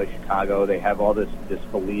go to play Chicago. They have all this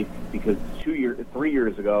belief because 3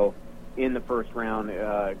 years ago, in the first round,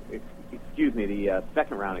 the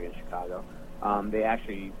second round against Chicago, they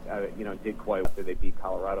actually, did quite well. They beat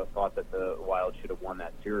Colorado. Thought that the Wild should have won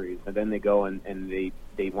that series, and then they go and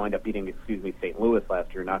they wind up beating St. Louis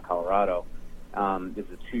last year, not Colorado. This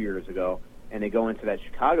is 2 years ago, and they go into that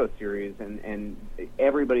Chicago series, and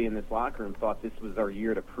everybody in this locker room thought this was our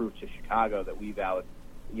year to prove to Chicago that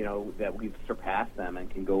that we've surpassed them and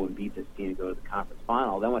can go and beat this team and go to the conference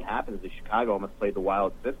final. Then what happens is Chicago almost played the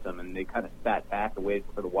Wild system, and they kind of sat back and waited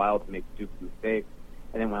for the Wild to make stupid mistakes,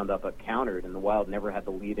 and then wound up countered, and the Wild never had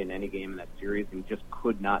the lead in any game in that series and just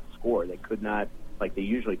could not score. They could not, like they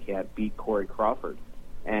usually can't, beat Corey Crawford.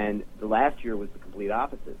 And the last year was the complete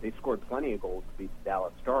opposite. They scored plenty of goals to beat the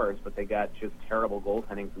Dallas Stars, but they got just terrible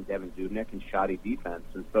goaltending from Devin Dubnyk and shoddy defense.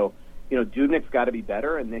 And so, Dubnyk's got to be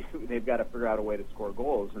better, and they've got to figure out a way to score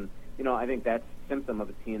goals. And, I think that's a symptom of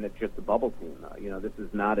a team that's just a bubble team. This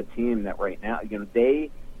is not a team that right now,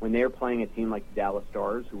 when they're playing a team like the Dallas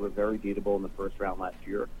Stars, who were very beatable in the first round last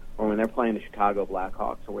year, or when they're playing the Chicago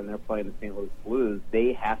Blackhawks, or when they're playing the St. Louis Blues,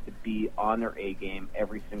 they have to be on their A game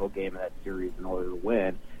every single game of that series in order to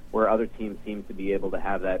win, where other teams seem to be able to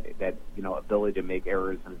have that ability to make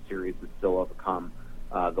errors in a series and still overcome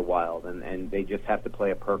the Wild. And they just have to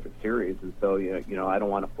play a perfect series. And so, I don't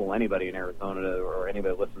want to fool anybody in Arizona or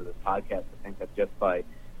anybody listening to this podcast to think that just by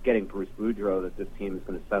getting Bruce Boudreau that this team is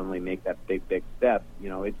going to suddenly make that big step.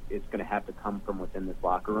 It's going to have to come from within this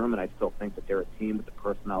locker room, and I still think that they're a team with the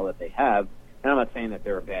personnel that they have And I'm not saying that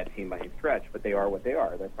they're a bad team by any stretch, but they are what they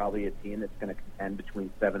are. They're probably a team that's going to contend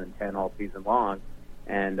between 7 and 10 all season long.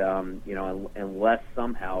 And, unless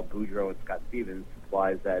somehow Boudreau and Scott Stevens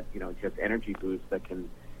supplies that, just energy boost that can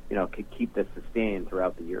keep this sustained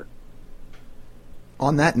throughout the year.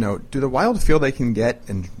 On that note, do the Wild feel they can get,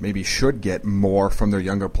 and maybe should get, more from their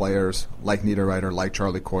younger players, like Niederreiter, like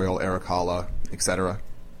Charlie Coyle, Erik Haula, etc.?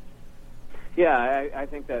 Yeah, I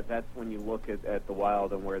think that's when you look at the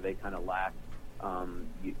Wild and where they kind of lack,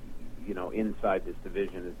 inside this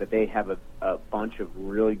division, is that they have a bunch of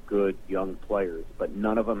really good young players, but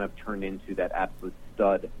none of them have turned into that absolute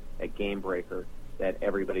stud at game breaker that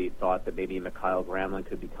everybody thought that maybe Mikael Granlund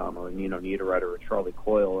could become, or Niederreiter or Charlie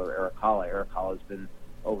Coyle or Erik Haula. Erik Haula has been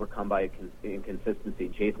overcome by inconsistency.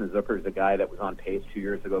 Jason Zucker is a guy that was on pace 2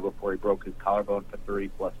 years ago before he broke his collarbone for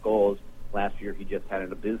 30-plus goals. Last year he just had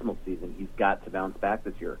an abysmal season. He's got to bounce back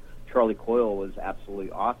this year. Charlie Coyle was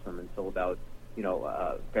absolutely awesome until about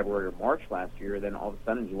February or March last year. Then all of a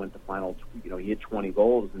sudden he went the final. He hit 20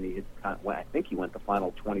 goals, and I think he went the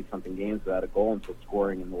final 20-something games without a goal until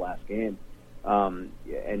scoring in the last game. And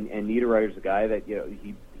Niederreiter's a guy that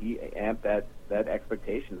he amped that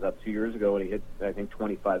expectations up 2 years ago when he hit, I think,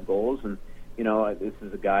 25 goals, and this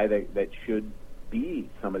is a guy that should be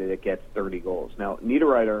somebody that gets 30 goals. Now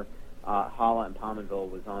Niederreiter, Haula, and Pominville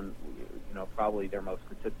was on probably their most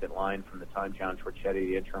consistent line from the time John Torchetti,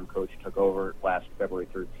 the interim coach, took over last February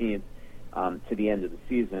 13th to the end of the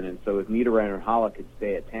season. And so if Niederreiter and Haula could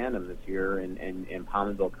stay a tandem this year, and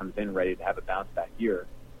Pominville comes in ready to have a bounce back year,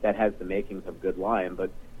 that has the makings of a good line. But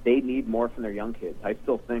they need more from their young kids. I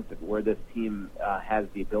still think that where this team has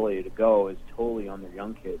the ability to go is totally on their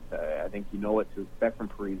young kids. I think you know what to expect from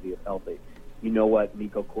Parise if healthy. You know what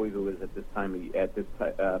Mikko Koivu is at this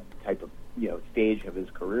type of stage of his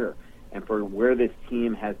career. And for where this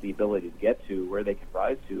team has the ability to get to, where they can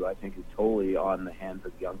rise to, I think is totally on the hands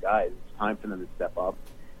of the young guys. It's time for them to step up.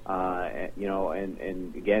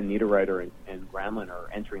 And again, Niederreiter and Granlund are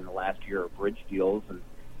entering the last year of bridge deals,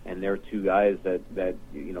 and they're two guys that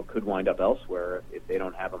could wind up elsewhere if they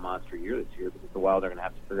don't have a monster year this year, because the Wild are going to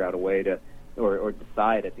have to figure out a way to, or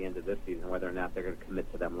decide at the end of this season whether or not they're going to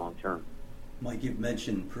commit to them long term. Mike, you've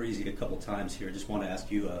mentioned Parise a couple times here. I just want to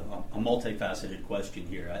ask you a multifaceted question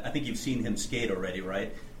here. I think you've seen him skate already,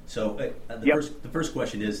 right? So the first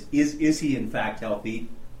question is he in fact healthy?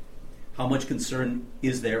 How much concern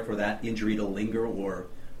is there for that injury to linger or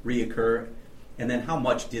reoccur? And then how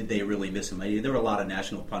much did they really miss him? There were a lot of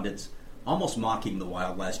national pundits almost mocking the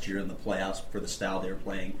Wild last year in the playoffs for the style they were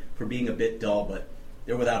playing, for being a bit dull, but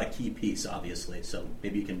they're without a key piece, obviously. So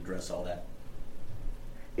maybe you can address all that.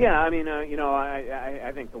 Yeah, I mean,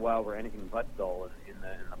 I think the Wild were anything but dull in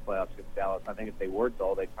the playoffs against Dallas. I think if they were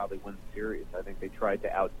dull, they'd probably win the series. I think they tried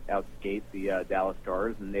to outskate the Dallas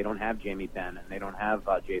Stars, and they don't have Jamie Benn, and they don't have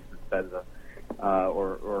Jason Spezza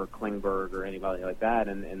or Klingberg or anybody like that,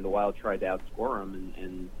 and the Wild tried to outscore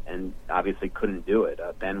them, and obviously couldn't do it.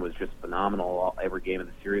 Benn was just phenomenal every game in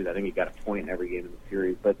the series. I think he got a point in every game in the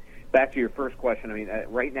series. But back to your first question, I mean,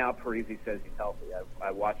 right now Parise says he's healthy.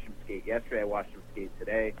 I watched him skate yesterday. I watched him skate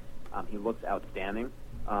today. He looks outstanding.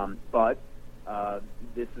 But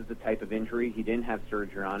this is the type of injury. He didn't have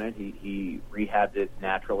surgery on it. He rehabbed it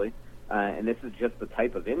naturally. And this is just the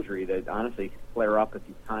type of injury that honestly can flare up if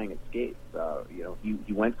he's tying at skates.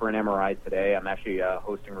 He went for an MRI today. I'm actually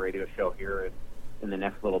hosting a radio show here in the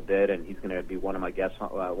next little bit, and he's going to be one of my guests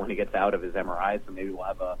when he gets out of his MRI. So maybe we'll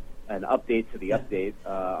have an update to the update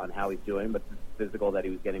on how he's doing. But the physical that he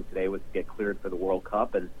was getting today was to get cleared for the World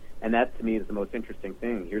Cup, and that to me is the most interesting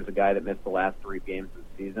thing. Here's a guy that missed the last 3 games of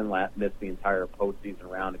the season, missed the entire postseason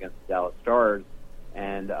round against the Dallas Stars,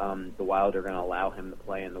 and the Wild are going to allow him to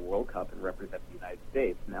play in the World Cup and represent the United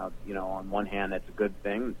States. Now, on one hand, that's a good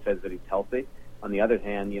thing. It says that he's healthy. On the other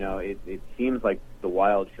hand, it seems like the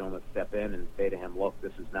Wild show him a step in and say to him, look,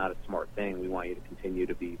 this is not a smart thing. We want you to continue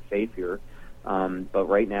to be safe here. But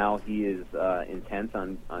right now he is intent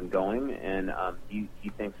on going, and he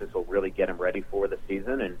thinks this will really get him ready for the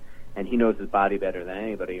season, and he knows his body better than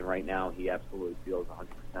anybody, and right now he absolutely feels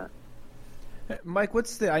 100%. Mike,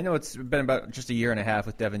 I know it's been about just a year and a half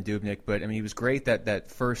with Devan Dubnyk, but I mean, he was great that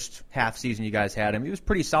first half season you guys had him. He was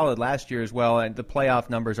pretty solid last year as well, and the playoff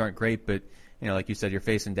numbers aren't great, but like you said, you're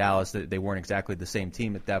facing Dallas. They weren't exactly the same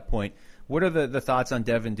team at that point. What are the thoughts on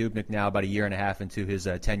Devan Dubnyk now, about a year and a half into his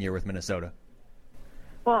tenure with Minnesota?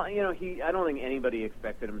 Well, I don't think anybody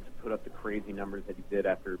expected him to put up the crazy numbers that he did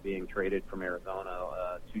after being traded from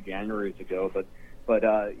Arizona 2 Januaries ago, but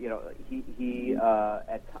he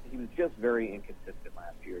was just very inconsistent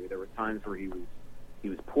last year. There were times where he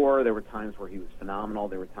was poor. There were times where he was phenomenal.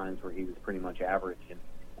 There were times where he was pretty much average.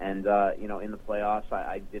 And in the playoffs,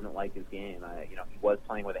 I didn't like his game. He was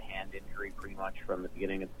playing with a hand injury pretty much from the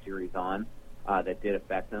beginning of the series on. That did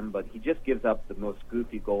affect him, but he just gives up the most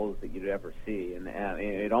goofy goals that you'd ever see, and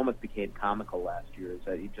it almost became comical last year. Is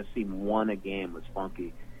that he just seemed one a game was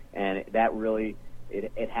funky, and that really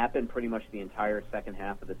it happened pretty much the entire second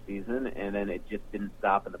half of the season, and then it just didn't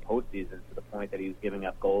stop in the postseason to the point that he was giving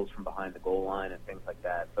up goals from behind the goal line and things like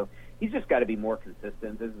that. So he's just got to be more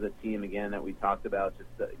consistent. This is a team again that we talked about.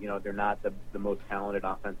 Just they're not the most talented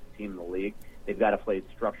offensive team in the league. They've got to play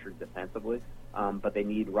structured defensively. But they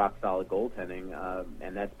need rock-solid goaltending,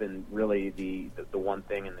 and that's been really the one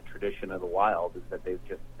thing in the tradition of the Wild is that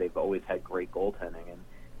they've always had great goaltending,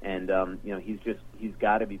 and he's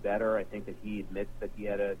got to be better. I think that he admits that he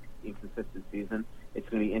had an inconsistent season. It's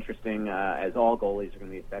going to be interesting, as all goalies are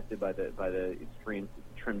going to be affected by the extreme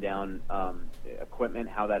trimmed down equipment,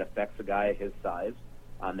 how that affects a guy his size.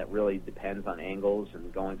 That really depends on angles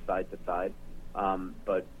and going side to side.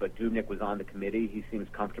 But Dubnyk was on the committee. He seems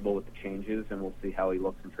comfortable with the changes, and we'll see how he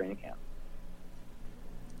looks in training camp.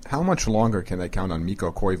 How much longer can they count on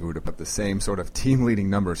Mikko Koivu to put the same sort of team-leading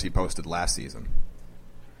numbers he posted last season?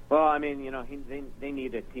 Well, I mean, they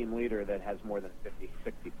need a team leader that has more than 50,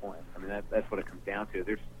 60 points. I mean, that's what it comes down to.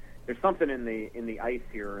 There's something in the ice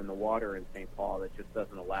here, in the water in St. Paul, that just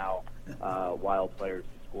doesn't allow Wild players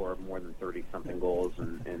to score more than 30-something goals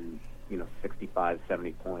and 65,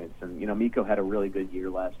 70 points. And, Mikko had a really good year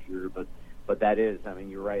last year, but that is, I mean,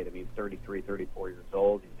 you're right. I mean, 33, 34 years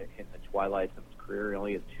old. He's hitting the twilight of his career. He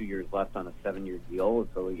only has 2 years left on a 7-year deal.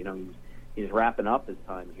 So, he's wrapping up his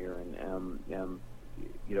time here. And,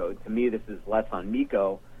 to me, this is less on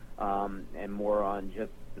Mikko and more on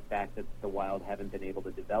just the fact that the Wild haven't been able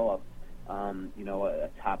to develop, a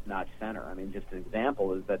top-notch center. I mean, just an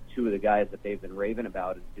example is that two of the guys that they've been raving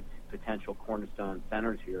about as potential cornerstone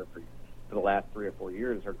centers here for the last 3 or 4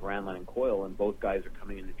 years are Granlund and Coyle, and both guys are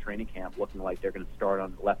coming into training camp looking like they're going to start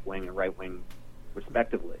on the left wing and right wing,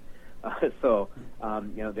 respectively. So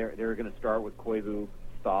they're going to start with Koivu,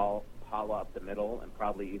 Stahl, Hala up the middle, and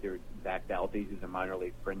probably either Zach Dalby, who's a minor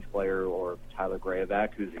league fringe player, or Tyler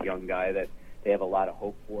Graovac, who's a young guy that they have a lot of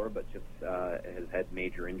hope for, but just has had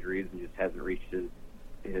major injuries and just hasn't reached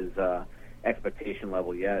his expectation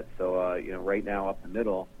level yet. So, right now up the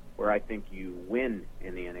middle, where I think you win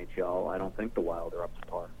in the NHL, I don't think the Wild are up to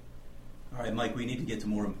par. All right, Mike, we need to get to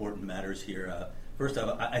more important matters here. First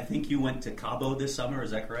off, I think you went to Cabo this summer.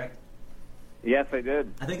 Is that correct? Yes, I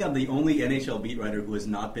did. I think I'm the only NHL beat writer who has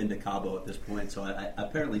not been to Cabo at this point, so I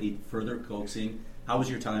apparently need further coaxing. How was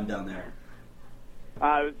your time down there?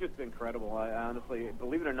 It was just incredible. I honestly,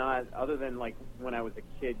 believe it or not, other than like when I was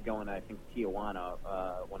a kid going to, I think, Tijuana,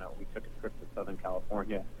 when we took a trip to Southern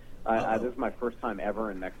California, this was my first time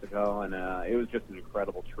ever in Mexico, and it was just an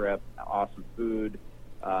incredible trip. Awesome food.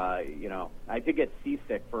 I did get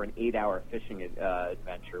seasick for an 8-hour fishing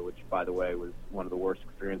adventure, which, by the way, was one of the worst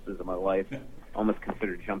experiences of my life. Almost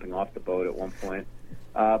considered jumping off the boat at one point.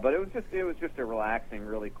 But it was just a relaxing,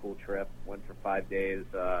 really cool trip. Went for 5 days,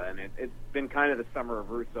 and it's been kind of the summer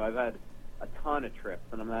of Russo. I've had a ton of trips,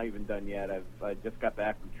 and I'm not even done yet. I just got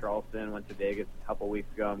back from Charleston, went to Vegas a couple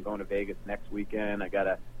weeks ago. I'm going to Vegas next weekend.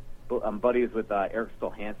 I'm buddies with Eric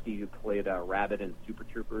Stolhansky, who played Rabbit in Super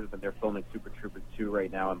Troopers, and they're filming Super Troopers 2 right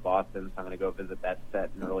now in Boston, so I'm going to go visit that set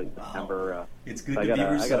in early September. It's good so to be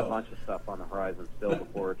Russo. I got a bunch of stuff on the horizon still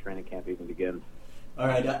before training camp even begins. All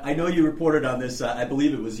right, I know you reported on this, I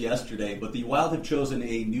believe it was yesterday, but the Wild have chosen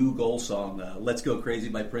a new goal song, Let's Go Crazy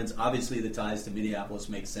by Prince. Obviously, the ties to Minneapolis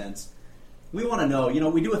make sense. We want to know,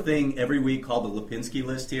 we do a thing every week called the Lapinski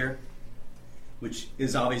list here, which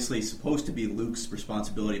is obviously supposed to be Luke's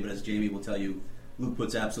responsibility, but as Jamie will tell you, Luke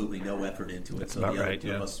puts absolutely no effort into it, That's so the other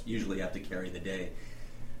two of us usually have to carry the day.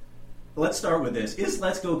 Let's start with this. Is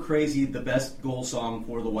Let's Go Crazy the best goal song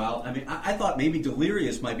for the Wild? I mean, I thought maybe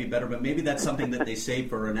Delirious might be better, but maybe that's something that they save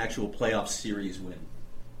for an actual playoff series win.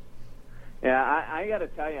 Yeah, I got to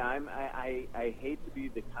tell you, I hate to be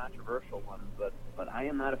the controversial one, but I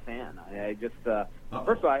am not a fan. I just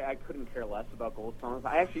first of all, I couldn't care less about goal songs.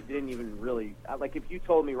 I actually didn't even really like. If you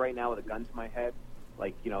told me right now with a gun to my head,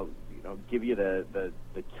 like give you the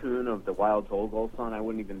tune of the Wild's old goal song, I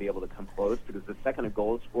wouldn't even be able to come close, because the second a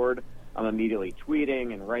goal is scored, I'm immediately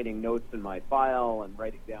tweeting and writing notes in my file and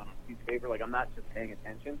writing down on a piece of paper. Like, I'm not just paying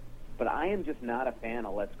attention. But I am just not a fan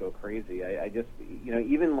of Let's Go Crazy. I just,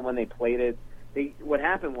 even when they played it, what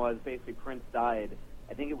happened was basically Prince died,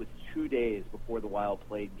 I think it was 2 days before the Wild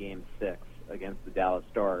played Game 6 against the Dallas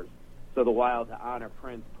Stars. So the Wild, to honor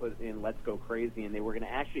Prince, put in Let's Go Crazy, and they were going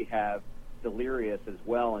to actually have Delirious as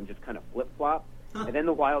well and just kind of flip-flop. And then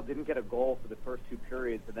the Wild didn't get a goal for the first two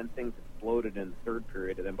periods, and then things exploded in the third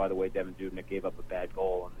period. And then, by the way, Devin Dubnyk gave up a bad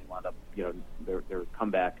goal, and they wound up, their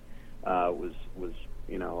comeback was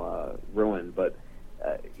ruined. But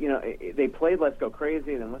they played Let's Go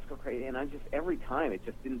Crazy, and then Let's Go Crazy, and every time it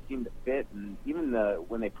just didn't seem to fit. And even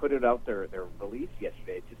when they put it out their release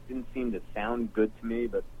yesterday, it just didn't seem to sound good to me.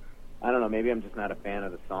 But I don't know, maybe I'm just not a fan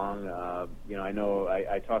of the song. I know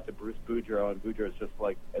I talked to Bruce Boudreau, and Boudreau's just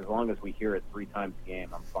like, as long as we hear it 3 times a game,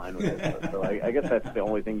 I'm fine with it. So I guess that's the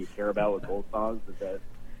only thing you care about with both songs, is that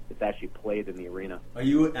it's actually played in the arena. Are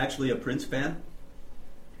you actually a Prince fan?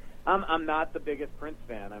 I'm not the biggest Prince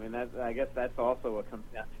fan. I mean, I guess that's also what comes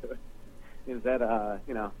down to it. Is that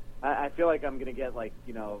I feel like I'm gonna get like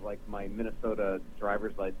my Minnesota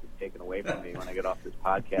driver's license taken away from me when I get off this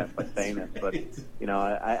podcast by saying this. But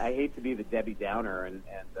I hate to be the Debbie Downer, and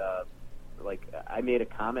I made a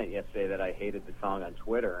comment yesterday that I hated the song on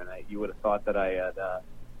Twitter, and you would have thought that I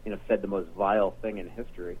had said the most vile thing in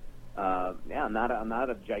history. I'm not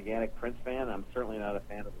a gigantic Prince fan. I'm certainly not a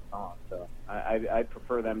fan of the song. So I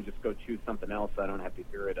prefer them just go choose something else so I don't have to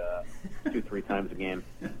hear it 2-3 times a game.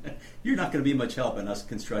 You're not going to be much help in us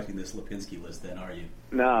constructing this Lapinski list then, are you?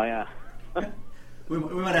 No, yeah. We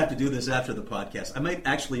might have to do this after the podcast. I might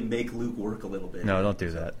actually make Luke work a little bit. No, don't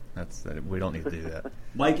do that. We don't need to do that.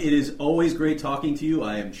 Mike, it is always great talking to you.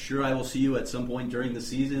 I am sure I will see you at some point during the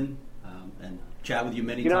season and chat with you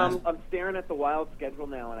many times. I'm staring at the Wild schedule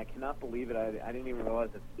now, and I cannot believe it. I didn't even realize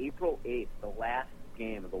it's April 8th. The last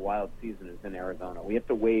game of the Wild season is in Arizona. We have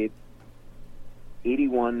to wait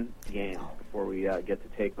 81 games before we get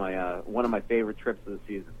to take one of my favorite trips of the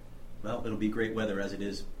season. Well, it'll be great weather, as it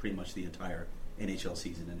is pretty much the entire NHL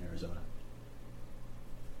season in Arizona.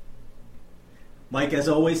 Mike, as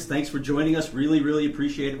always, thanks for joining us. Really, really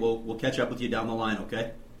appreciate it. We'll catch up with you down the line,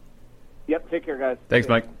 okay? Yep, take care, guys. Thanks,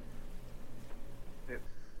 Mike.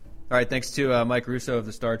 All right, thanks to Mike Russo of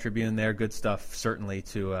the Star Tribune there. Good stuff, certainly,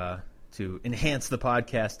 to enhance the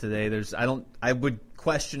podcast today. I would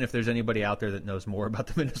question if there's anybody out there that knows more about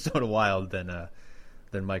the Minnesota Wild than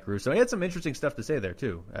Mike Russo. He had some interesting stuff to say there,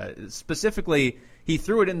 too. Specifically, he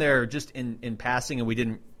threw it in there just in passing, and we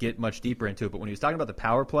didn't get much deeper into it. But when he was talking about the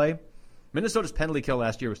power play, Minnesota's penalty kill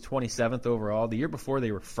last year was 27th overall. The year before,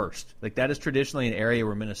 they were first. That is traditionally an area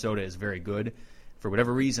where Minnesota is very good. For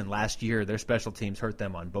whatever reason, last year, their special teams hurt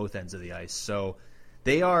them on both ends of the ice. So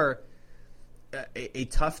they are a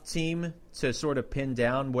tough team to sort of pin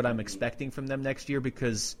down what I'm expecting from them next year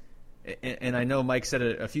because, and I know Mike said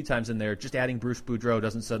it a few times in there, just adding Bruce Boudreau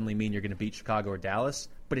doesn't suddenly mean you're going to beat Chicago or Dallas,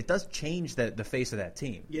 but it does change the face of that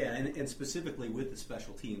team. Yeah, and specifically with the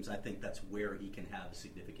special teams, I think that's where he can have a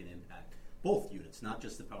significant impact. Both units, not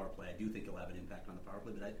just the power play. I do think he'll have an impact on the power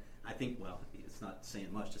play, but I think, well, it's not saying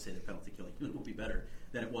much to say the penalty killing unit will be better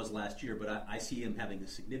than it was last year, but I see him having a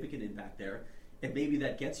significant impact there, and maybe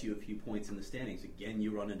that gets you a few points in the standings. Again,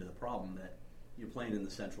 you run into the problem that you're playing in the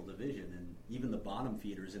Central Division, and even the bottom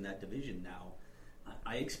feeders in that division now,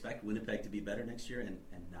 I expect Winnipeg to be better next year, and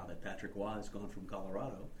now that Patrick Waugh has gone from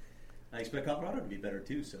Colorado, I expect Colorado to be better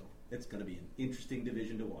too, so it's going to be an interesting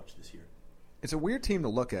division to watch this year. It's a weird team to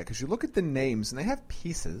look at because you look at the names and they have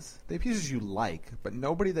pieces. They have pieces you like, but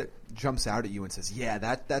nobody that jumps out at you and says, yeah,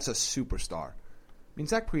 that's a superstar. I mean,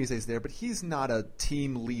 Zach Parise's there, but he's not a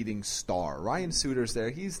team-leading star. Ryan Suter's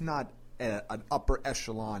there. He's not an upper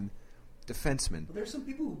echelon defenseman. Well, there's some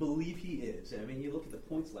people who believe he is. I mean, you look at the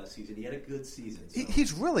points last season; he had a good season. So.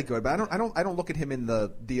 He's really good, but I don't look at him in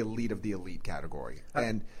the elite of the elite category.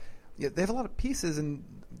 And they have a lot of pieces, and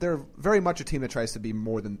they're very much a team that tries to be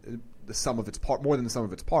more than the sum of its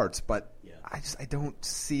parts. But yeah. I don't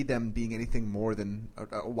see them being anything more than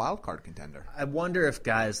a wild card contender. I wonder if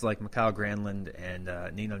guys like Mikhail Granlund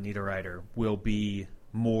and Nino Niederreiter will be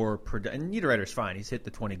more and Niederreiter's fine; he's hit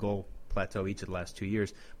the 20-goal plateau each of the last 2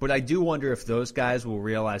 years. But I do wonder if those guys will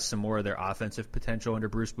realize some more of their offensive potential under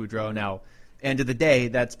Bruce Boudreau. Now, end of the day,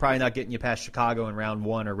 that's probably not getting you past Chicago in round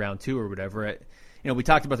 1 or round 2 or whatever. We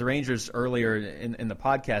talked about the Rangers earlier in the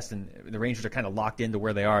podcast, and the Rangers are kind of locked into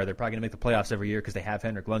where they are. They're probably going to make the playoffs every year because they have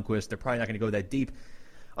Henrik Lundqvist. They're probably not going to go that deep.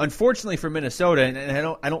 Unfortunately for Minnesota,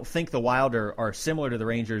 and I don't think the Wild are similar to the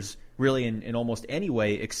Rangers really in almost any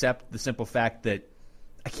way except the simple fact that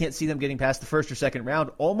I can't see them getting past the first or second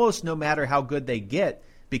round almost no matter how good they get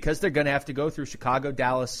because they're going to have to go through Chicago,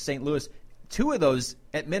 Dallas, St. Louis, 2 of those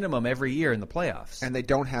at minimum every year in the playoffs. And they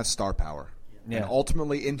don't have star power. Yeah. And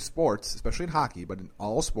ultimately in sports, especially in hockey, but in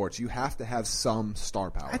all sports, you have to have some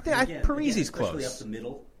star power. I think Parise's close. Especially up the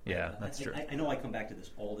middle. Yeah, that's true. I know I come back to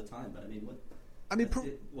this all the time, but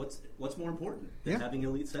what's more important than having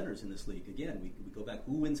elite centers in this league? Again, we go back,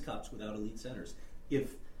 who wins cups without elite centers?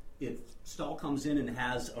 If if Stahl comes in and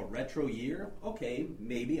has a retro year, okay,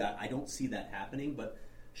 maybe. I don't see that happening, but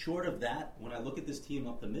short of that, when I look at this team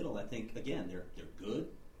up the middle, I think, again, they're good.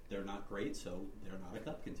 They're not great, so they're not a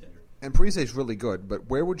cup contender. And Parise's really good, but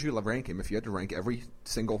where would you rank him if you had to rank every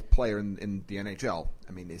single player in the NHL?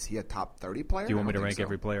 I mean, is he a top 30 player? Do you want me to rank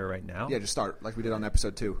every player right now? Yeah, just start like we did on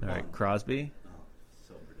episode 2. All right, Crosby.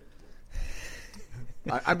 So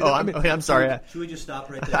ridiculous. I'm sorry. Should we just stop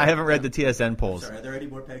right there? I haven't read the TSN polls. Sorry, are there any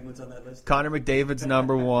more Penguins on that list? Connor McDavid's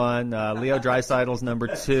number 1. Leo Draisaitl's number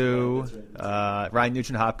 2. Ryan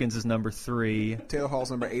Nugent-Hopkins is number 3. Taylor Hall's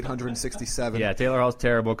number 867. Yeah, Taylor Hall's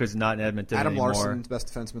terrible because he's not in Edmonton Adam anymore. Larson's best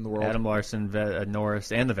defenseman in the world. Adam Larson,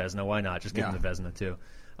 Norris, and the Vezina. Why not? Just give him the Vezina, too.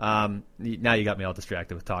 Now you got me all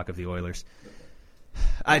distracted with talk of the Oilers.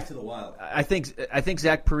 Back to the Wild. I think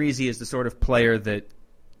Zach Parise is the sort of player that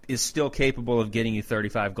is still capable of getting you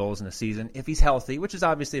 35 goals in a season if he's healthy, which is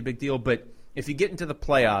obviously a big deal. But if you get into the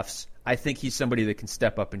playoffs, I think he's somebody that can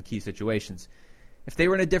step up in key situations. If they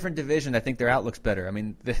were in a different division, I think their outlook's better. I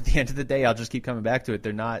mean, at the end of the day, I'll just keep coming back to it.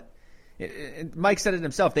 They're not. Mike said it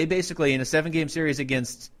himself. They basically, in a 7-game series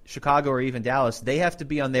against Chicago or even Dallas, they have to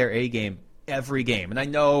be on their A game every game. And I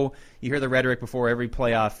know you hear the rhetoric before every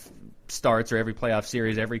playoff starts or every playoff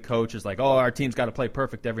series. Every coach is like, "Oh, our team's got to play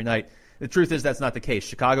perfect every night." The truth is that's not the case.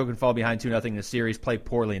 Chicago can fall behind 2-0 in a series, play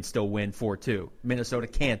poorly, and still win 4-2. Minnesota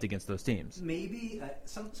can't against those teams. Maybe.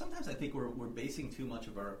 Sometimes I think we're basing too much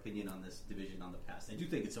of our opinion on this division on the past. I do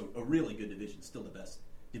think it's a really good division, still the best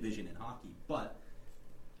division in hockey. But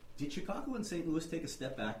did Chicago and St. Louis take a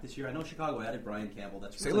step back this year? I know Chicago added Brian Campbell.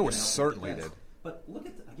 That's St. really Louis certainly did. But look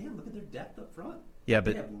at their depth up front. Yeah,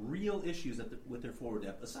 but they have real issues with their forward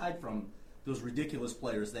depth. Aside from those ridiculous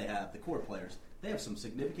players they have, the core players, they have some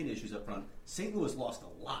significant issues up front. St. Louis lost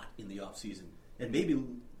a lot in the offseason, and maybe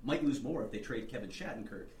might lose more if they trade Kevin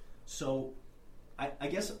Shattenkirk. So I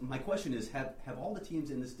guess my question is, have all the teams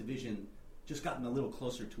in this division just gotten a little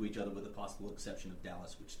closer to each other with the possible exception of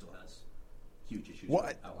Dallas, which still has huge issues? Well,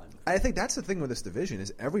 I think that's the thing with this division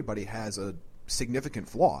is everybody has a significant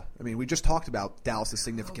flaw. I mean, we just talked about Dallas'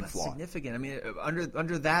 significant flaw. Significant. I mean,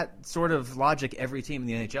 under that sort of logic, every team in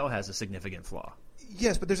the NHL has a significant flaw.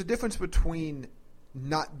 Yes, but there's a difference between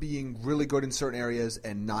not being really good in certain areas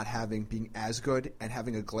and not being as good and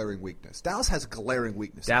having a glaring weakness. Dallas has glaring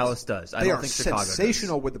weaknesses. Dallas does. They are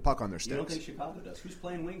sensational with the puck on their sticks. You don't think Chicago does? Who's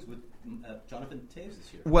playing wings with Jonathan Taves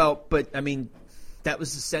this year? Well, but I mean, that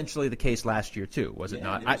was essentially the case last year too, was it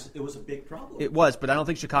not? It was a big problem. It was, but I don't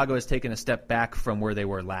think Chicago has taken a step back from where they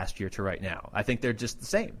were last year to right now. I think they're just the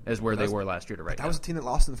same as where they were last year to right now. That was a team that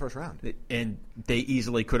lost in the first round. And they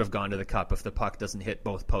easily could have gone to the Cup if the puck doesn't hit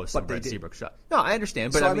both posts and Brett Seabrook shot. No, I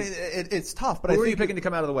understand. But so, I mean it's tough. But who are you picking to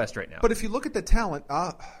come out of the West right now? But if you look at the talent,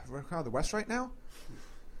 we're out of the West right now?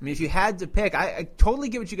 I mean, if you had to pick, I totally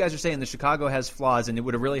get what you guys are saying. The Chicago has flaws, and it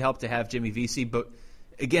would have really helped to have Jimmy Vesey, but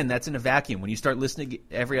again, that's in a vacuum. When you start listening to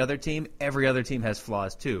every other team has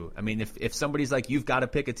flaws too. I mean, if somebody's like, you've got to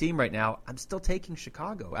pick a team right now, I'm still taking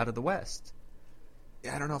Chicago out of the West.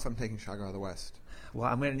 Yeah, I don't know if I'm taking Chicago out of the West. Well,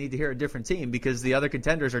 I'm going to need to hear a different team because the other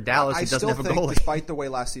contenders are Dallas, who doesn't have a goalie. I still think, despite the way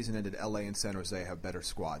last season ended, LA and San Jose have better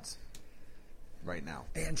squads right now.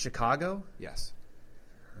 And Chicago? Yes.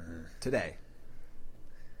 Today.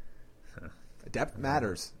 Depth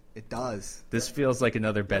matters. It does. This feels like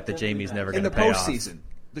another bet that Jamie's never going to pay off. In the postseason.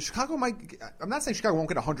 The Chicago might. I'm not saying Chicago won't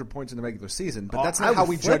get 100 points in the regular season, but that's not how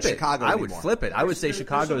we judge Chicago anymore. I would flip it. I would say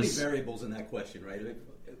Chicago's. There's so many variables in that question, right?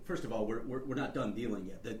 First of all, we're not done dealing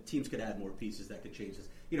yet. The teams could add more pieces that could change this.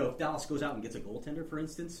 You know, if Dallas goes out and gets a goaltender, for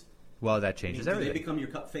instance, well, that changes everything. They become your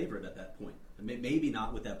Cup favorite at that point. Maybe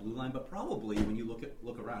not with that blue line, but probably when you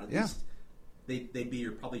look around, at least they'd be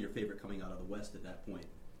probably your favorite coming out of the West at that point.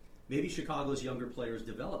 Maybe Chicago's younger players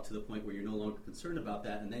develop to the point where you're no longer concerned about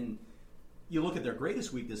that, and then you look at their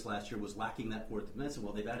greatest weakness last year was lacking that fourth defenseman.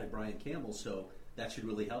 Well, they've added Brian Campbell, so that should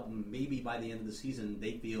really help them. Maybe by the end of the season,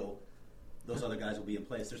 they feel those other guys will be in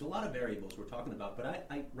place. There's a lot of variables we're talking about, but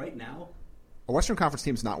I right now, a Western Conference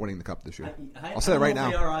team's not winning the Cup this year. I'll say that right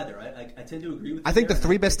now. They are either. I tend to agree with you. I think the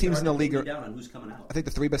three best teams in the league are down on who's coming out. I think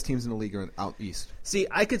the three best teams in the league are out east. See,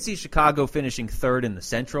 I could see Chicago finishing third in the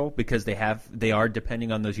Central because they are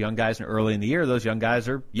depending on those young guys, and early in the year those young guys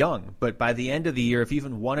are young. But by the end of the year, if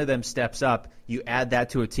even one of them steps up, you add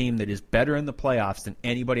that to a team that is better in the playoffs than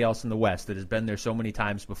anybody else in the West that has been there so many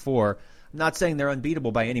times before. I'm not saying they're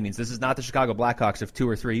unbeatable by any means. This is not the Chicago Blackhawks of 2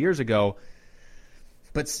 or 3 years ago.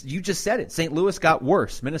 But you just said it. St. Louis got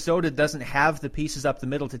worse. Minnesota doesn't have the pieces up the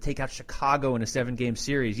middle to take out Chicago in a 7-game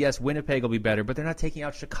series. Yes, Winnipeg will be better, but they're not taking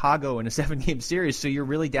out Chicago in a 7-game series. So you're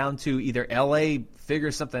really down to either L.A.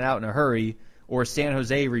 figures something out in a hurry or San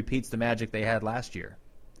Jose repeats the magic they had last year.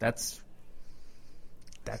 That's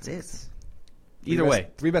it. Either way.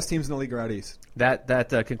 3 best teams in the league are out east.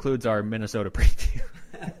 That concludes our Minnesota preview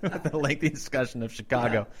with a lengthy discussion of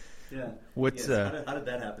Chicago. Yeah. What's how did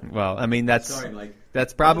that happen? Well, I mean, Sorry, Mike.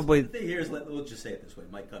 That's probably the thing here is, we'll just say it this way: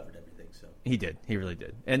 Mike covered everything. So he did. He really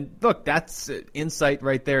did. And look, that's insight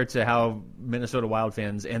right there to how Minnesota Wild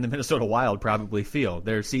fans and the Minnesota Wild probably feel.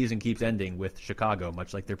 Their season keeps ending with Chicago,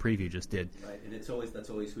 much like their preview just did. Right, and that's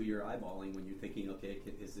always who you're eyeballing when you're thinking, okay,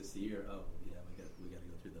 is this the year? Oh, yeah, we got to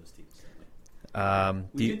go through those teams.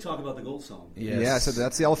 We did talk about the goal song. Yes. Yeah, so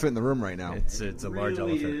that's the elephant in the room right now. It's a large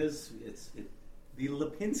elephant. It is. It's the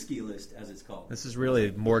Lapinski list, as it's called. This is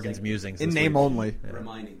really Morgan's musings. In name only. Yeah.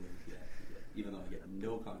 Reminding them, even though I get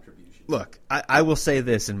no contribution. Look, I will say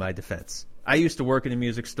this in my defense. I used to work in a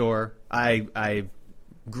music store. I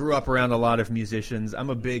grew up around a lot of musicians.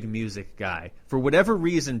 I'm a big music guy. For whatever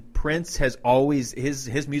reason, Prince has always,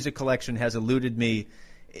 his music collection has eluded me.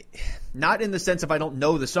 Not in the sense if I don't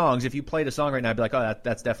know the songs. If you played a song right now, I'd be like, oh,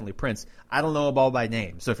 that's definitely Prince. I don't know them all by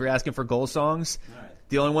name. So if you're asking for goal songs, all right.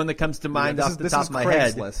 The only one that comes to mind off the top of my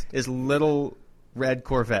head is Little Red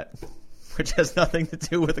Corvette, which has nothing to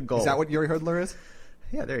do with a goal. Is that what Jiri Hudler is?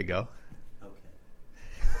 Yeah, there you go.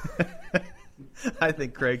 Okay. I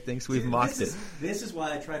think Craig thinks we've mocked it. This is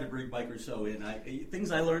why I try to bring Mike Russo in.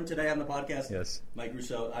 Things I learned today on the podcast. Yes. Mike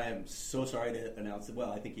Russo, I am so sorry to announce it.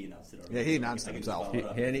 Well, I think he announced it already. Yeah, he announced it himself. He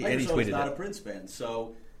Mike Russo tweeted is not it. a Prince fan,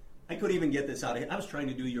 so I couldn't even get this out of him. I was trying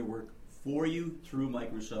to do your work for you through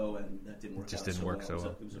Mike Russo, and that didn't work out. It just didn't work so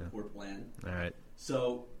well. It was a poor plan. All right.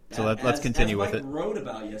 So let's continue with it. As Mike wrote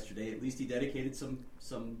about yesterday, at least he dedicated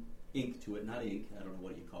some ink to it. Not ink. I don't know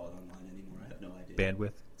what you call it online anymore. I have no idea.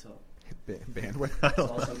 Bandwidth. So bandwidth. It's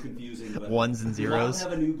also confusing. But ones and zeros.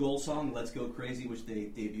 We have a new goal song, "Let's Go Crazy," which they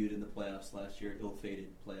debuted in the playoffs last year, ill-fated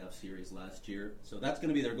playoff series last year. So that's going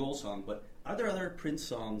to be their goal song. But are there other Prince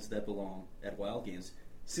songs that belong at Wild games?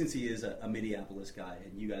 Since he is a Minneapolis guy,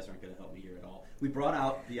 and you guys aren't going to help me here at all, we brought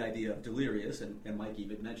out the idea of Delirious, and Mike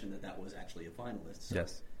even mentioned that was actually a finalist. So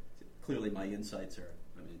yes. Clearly, my insights are.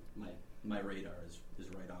 I mean, my radar is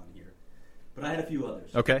right on here. But I had a few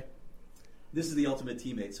others. Okay. This is the ultimate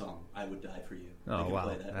teammate song. I Would Die for You. Oh, wow.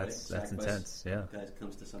 Play that, that's right? intense. Yeah. Guy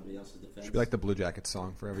comes to somebody else's defense. Should be like the Blue Jackets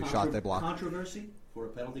song for every shot they block. Controversy for a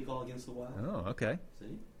penalty call against the Wild. Oh, okay. See,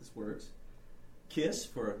 this works. Kiss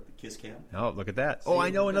for the Kiss Cam. Oh, look at that. I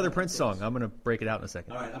know another Prince song. I'm going to break it out in a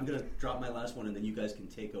second. All right, I'm going to drop my last one, and then you guys can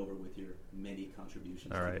take over with your many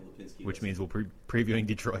contributions. All right, to the Lapinski which list. means we'll previewing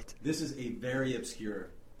Detroit. This is a very obscure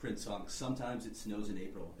Prince song. Sometimes it snows in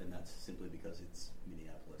April, and that's simply because it's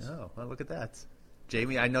Minneapolis. Oh, well, look at that.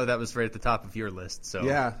 Jamie, I know that was right at the top of your list. So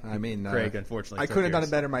yeah, I mean, Craig, unfortunately, I couldn't have done yours.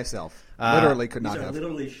 it better myself. Literally could not These are have.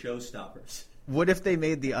 literally showstoppers. What if they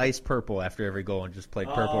made the ice purple after every goal and just played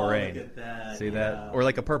Purple Rain? Look at that. See that? Or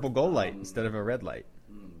like a purple goal light instead of a red light.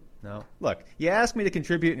 No? Look, you ask me to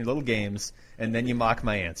contribute in your little games, and then you mock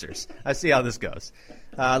my answers. I see how this goes.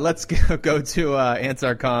 Let's go to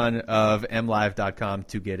Ansar Khan of MLive.com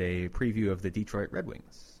to get a preview of the Detroit Red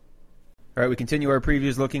Wings. All right, we continue our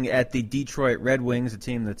previews looking at the Detroit Red Wings, a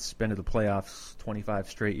team that's been to the playoffs 25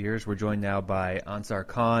 straight years. We're joined now by Ansar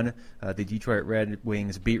Khan, the Detroit Red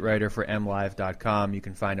Wings beat writer for MLive.com. You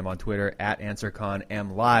can find him on Twitter at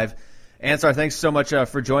AnsarKhanMLive. Ansar, thanks so much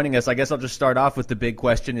for joining us. I guess I'll just start off with the big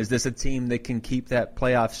question. Is this a team that can keep that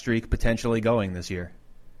playoff streak potentially going this year?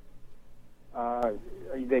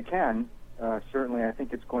 They can. Certainly, I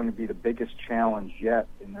think it's going to be the biggest challenge yet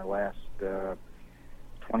in their last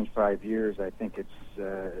 25 years. I think it's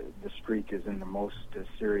the streak is in the most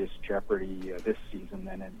serious jeopardy this season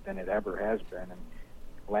than it ever has been. And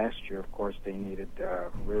last year, of course, they needed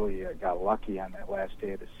really got lucky on that last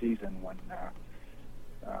day of the season when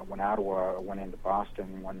Ottawa went into Boston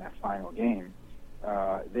and won that final game.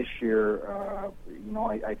 This year,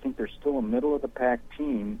 I think they're still a middle of the pack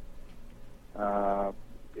team.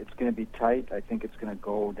 It's going to be tight. I think it's going to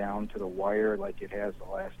go down to the wire like it has the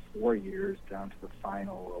last 4 years, down to the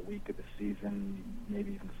final week of the season,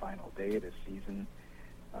 maybe even the final day of the season,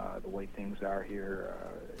 the way things are here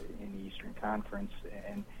in the Eastern Conference.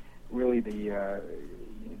 And really the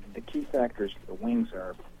key factors for the Wings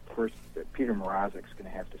are, first, Peter Mrazek's going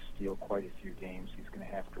to have to steal quite a few games. He's going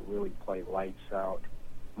to have to really play lights out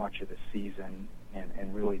much of the season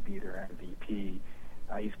and really be their MVP.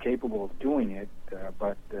 He's capable of doing it,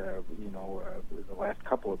 but the last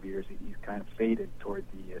couple of years he's kind of faded toward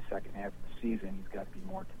the second half of the season. He's got to be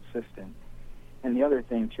more consistent. And the other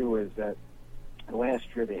thing, too, is that last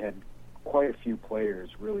year they had quite a few players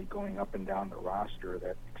really going up and down the roster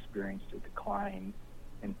that experienced a decline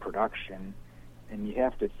in production. And you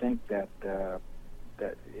have to think that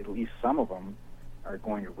at least some of them are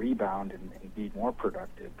going to rebound and be more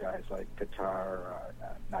productive. Guys like Tatar,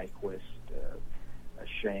 Nyquist,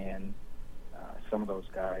 Sheehan, some of those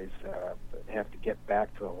guys have to get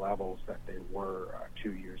back to the levels that they were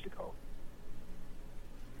 2 years ago.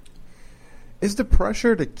 Is the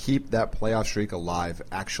pressure to keep that playoff streak alive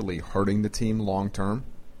actually hurting the team long term?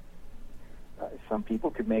 Some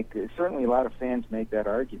people could make, certainly a lot of fans make that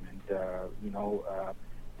argument.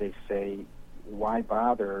 They say, why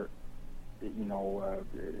bother,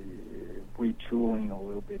 retooling a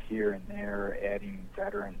little bit here and there, adding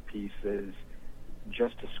veteran pieces,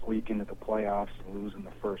 just to squeak into the playoffs and lose in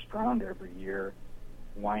the first round every year.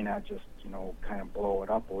 Why not just, kind of blow it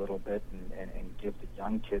up a little bit and give the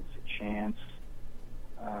young kids a chance?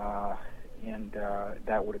 And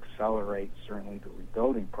that would accelerate, certainly, the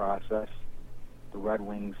rebuilding process. The Red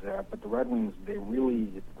Wings, but the Red Wings, the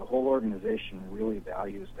whole organization really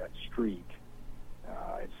values that streak.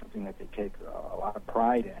 It's something that they take a lot of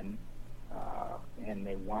pride in, and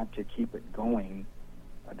they want to keep it going.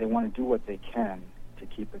 They want to do what they can to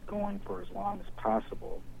keep it going for as long as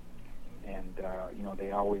possible. And,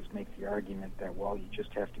 they always make the argument that, well, you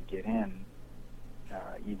just have to get in,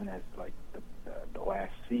 even as, like, the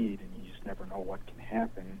last seed, and you just never know what can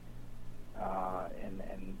happen.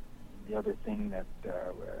 And the other thing that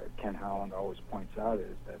Ken Holland always points out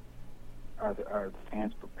is that are the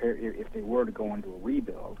fans prepared, if they were to go into a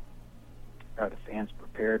rebuild, are the fans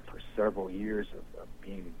prepared for several years of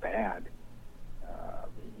being bad,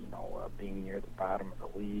 being near the bottom of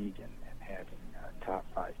the league and having top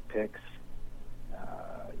 5 picks,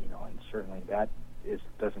 and certainly that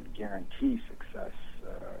doesn't guarantee success,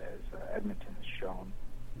 as Edmonton has shown.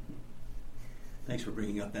 Thanks for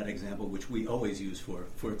bringing up that example, which we always use for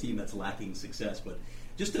a team that's lacking success. But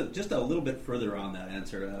just a little bit further on that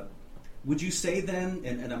answer, would you say then,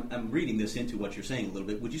 and I'm reading this into what you're saying a little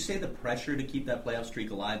bit, would you say the pressure to keep that playoff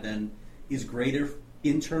streak alive then is greater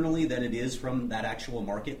internally than it is from that actual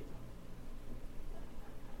market?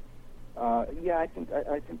 Yeah, I think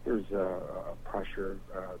there's a pressure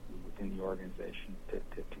within the organization to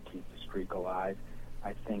keep the streak alive.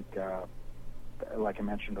 I think, like I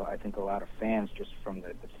mentioned, I think a lot of fans, just from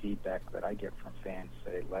the feedback that I get from fans,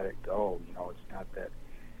 say, let it go. It's not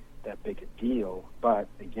that big a deal. But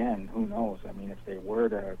again, who knows? I mean, if they were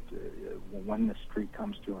to, when the streak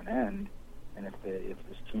comes to an end, and if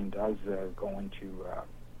this team does go into a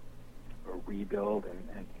rebuild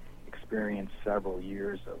and experience several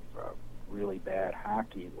years of really bad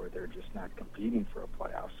hockey where they're just not competing for a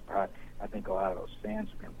playoff spot, I think a lot of those fans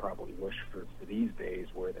are going to probably wish for these days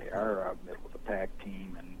where they are a middle of the pack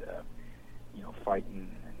team and fighting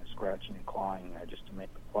and scratching and clawing just to make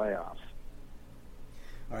the playoffs.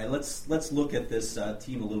 All right, let's look at this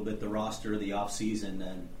team a little bit, the roster, the offseason.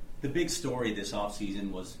 And the big story this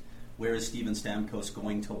offseason was, where is Steven Stamkos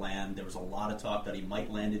going to land? There was a lot of talk that he might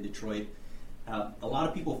land in Detroit. A lot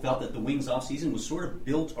of people felt that the Wings offseason was sort of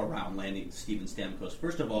built around landing Steven Stamkos.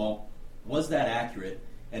 First of all, was that accurate?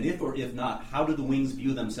 And if or if not, how do the Wings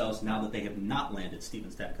view themselves now that they have not landed Steven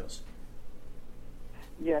Stamkos?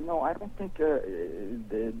 Yeah, no, I don't think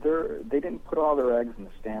they didn't put all their eggs in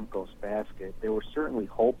the Stamkos basket. They were certainly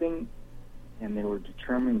hoping, and they were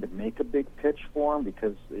determined to make a big pitch for him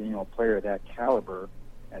because, a player of that caliber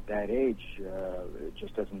at that age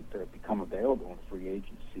just doesn't become available in free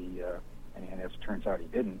agency, and as it turns out he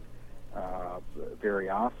didn't very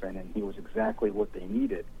often, and he was exactly what they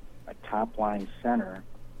needed, a top-line center,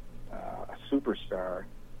 a superstar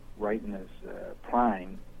right in his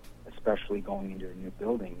prime, especially going into a new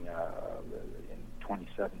building in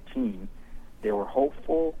 2017. They were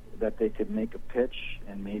hopeful that they could make a pitch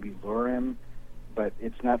and maybe lure him, but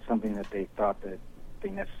it's not something that they thought that they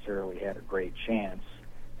necessarily had a great chance.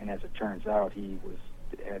 And as it turns out, he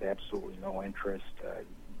had absolutely no interest.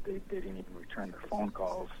 They didn't even return their phone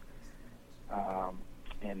calls.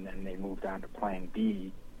 And then they moved on to Plan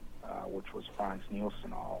B, which was Franz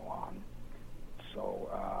Nielsen all along. So,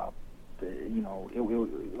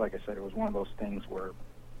 like I said, it was one of those things where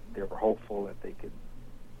they were hopeful that they could,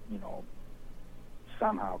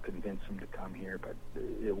 somehow convince him to come here, but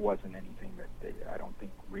it wasn't anything that I don't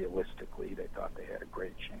think realistically they thought they had a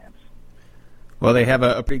great chance. Well, they have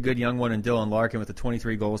a pretty good young one in Dylan Larkin with the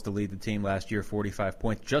 23 goals to lead the team last year, 45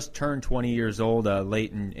 points. Just turned 20 years old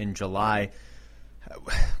late in July.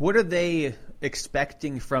 What are they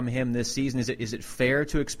expecting from him this season? Is it fair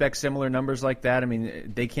to expect similar numbers like that? I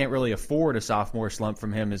mean, they can't really afford a sophomore slump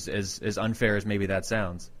from him, as unfair as maybe that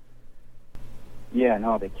sounds. Yeah,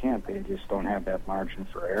 no, they can't. They just don't have that margin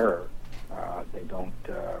for error. They don't,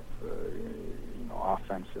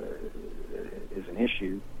 offense is an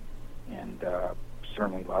issue. And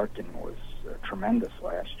certainly Larkin was tremendous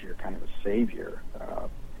last year, kind of a savior,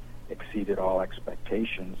 exceeded all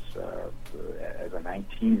expectations as a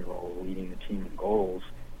 19-year-old leading the team in goals.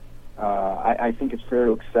 I think it's fair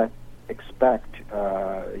to expect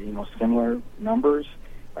similar numbers.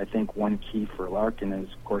 I think one key for Larkin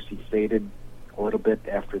is, of course, he faded a little bit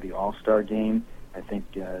after the All-Star game. I think,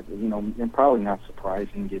 and probably not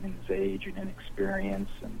surprising given his age and inexperience,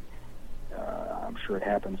 and I'm sure it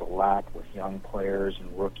happens a lot with young players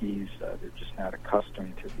and rookies. They're just not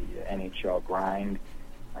accustomed to the NHL grind.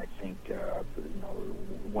 I think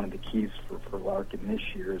one of the keys for Larkin this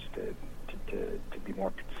year is to be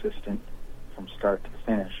more consistent from start to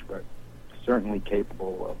finish, but certainly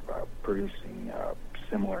capable of producing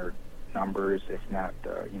similar numbers, if not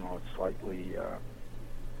a slight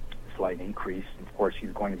increase. And of course,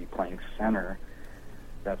 he's going to be playing center.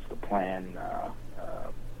 That's the plan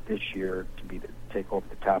this year, to take over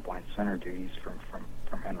the top line center duties from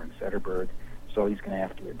Henrik Zetterberg. So he's going to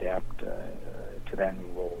have to adapt to that new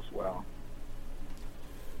role as well.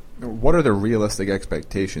 What are the realistic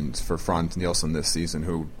expectations for Frans Nielsen this season,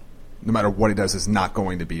 who, no matter what he does, is not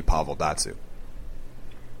going to be Pavel Datsyuk?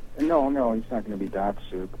 No, he's not going to be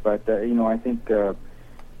Datsyuk. But, I think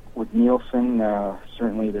with Nielsen,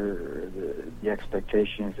 certainly the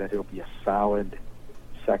expectation is that he'll be a solid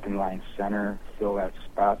second-line center, fill that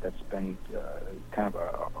spot that's been kind of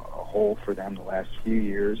a hole for them the last few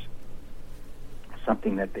years,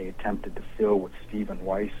 something that they attempted to fill with Stephen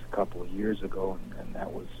Weiss a couple of years ago, and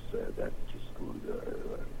that was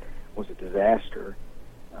a disaster.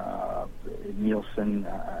 Nielsen,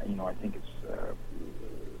 I think it's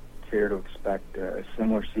fair to expect a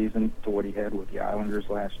similar season to what he had with the Islanders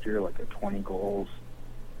last year, like a 20 goals,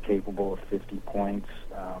 capable of 50 points.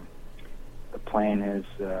 The plan is,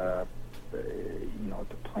 to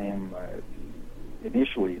play him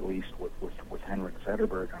initially, at least, with Henrik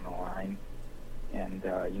Zetterberg on the line, and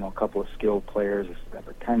a couple of skilled players that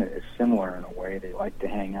are kind of similar in a way. They like to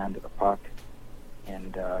hang on to the puck,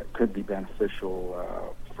 and it could be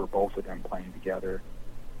beneficial for both of them playing together.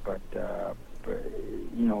 But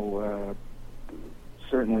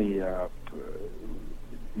certainly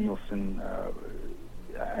Nielsen,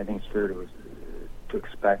 I think it's fair to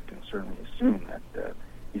expect and certainly assume that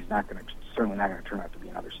he's certainly not going to turn out to be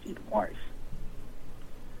another Stephen Weiss.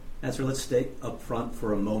 Ansar, let's stay up front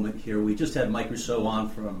for a moment here. We just had Mike Russo on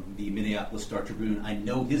from the Minneapolis Star Tribune. I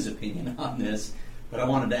know his opinion on this, but I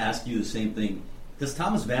wanted to ask you the same thing. Does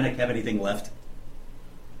Thomas Vanek have anything left?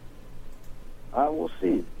 We'll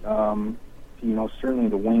see. Certainly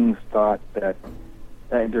the Wings thought that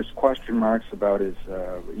there's question marks about his,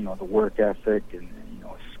 the work ethic and his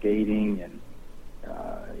skating and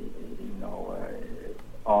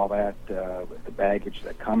all that, the baggage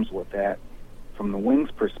that comes with that. From the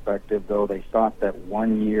Wings' perspective, though, they thought that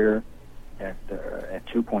 1 year at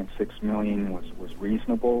 $2.6 million was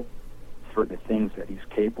reasonable for the things that he's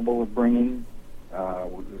capable of bringing.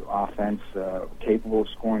 Offense, capable of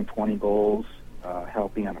scoring 20 goals,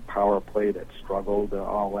 helping on a power play that struggled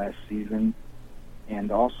all last season,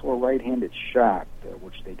 and also a right-handed shot,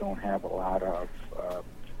 which they don't have a lot of.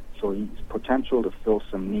 So he's potential to fill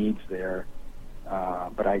some needs there.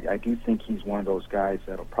 But I do think he's one of those guys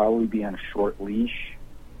that'll probably be on a short leash,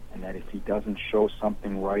 and that if he doesn't show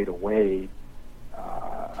something right away,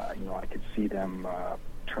 I could see them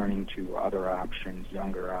turning to other options,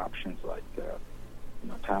 younger options like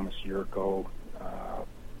Thomas Yurko,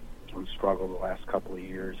 who struggled the last couple of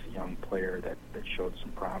years, a young player that showed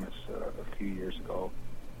some promise a few years ago,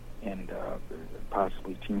 and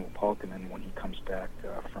possibly Timo Pulkkinen when he comes back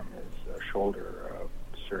from his shoulder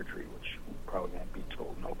surgery, which probably won't be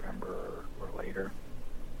till November or later.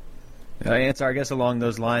 Ansar, I guess along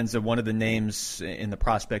those lines, one of the names in the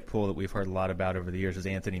prospect pool that we've heard a lot about over the years is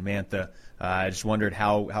Anthony Mantha. I just wondered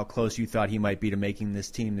how close you thought he might be to making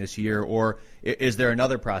this team this year, or is there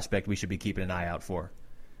another prospect we should be keeping an eye out for?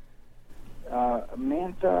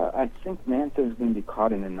 Mantha, I think Mantha is going to be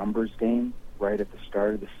caught in a numbers game right at the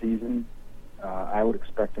start of the season. I would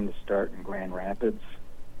expect him to start in Grand Rapids,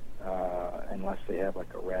 unless they have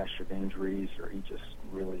like a rash of injuries or he just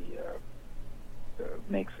really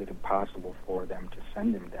makes it impossible for them to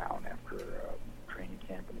send him down after training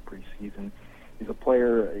camp in the preseason. He's a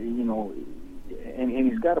player, and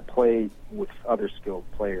he's got to play with other skilled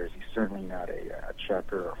players. He's certainly not a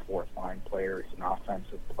checker or fourth-line player. He's an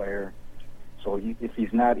offensive player. So if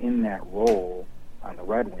he's not in that role on the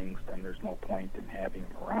Red Wings, then there's no point in having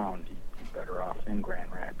him around. He's better off in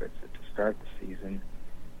Grand Rapids to start the season.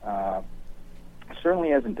 Certainly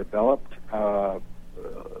hasn't developed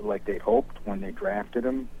like they hoped when they drafted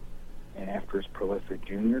him and after his prolific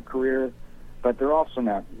junior career. but they're also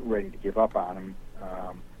not ready to give up on him.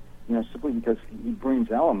 Simply because he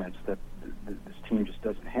brings elements that this team just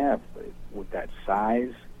doesn't have, with that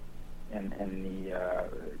size and the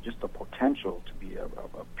just the potential to be a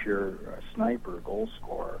pure sniper, goal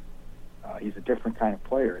scorer. He's a different kind of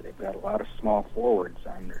player. They've got a lot of small forwards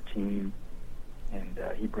on their team, and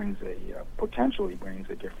he brings potentially brings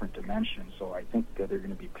a different dimension. So I think they're going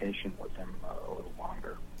to be patient with him a little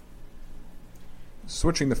longer.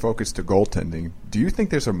 Switching the focus to goaltending, do you think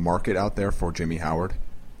there's a market out there for Jimmy Howard?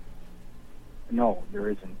 No, there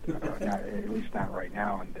isn't. At least not right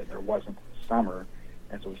now, and there wasn't this summer.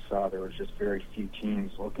 As we saw, there was just very few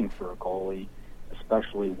teams looking for a goalie,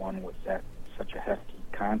 especially one with such a hefty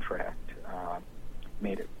contract.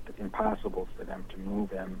 Made it impossible for them to move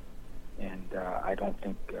him, and I don't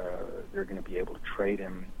think they're going to be able to trade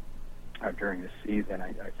him during the season.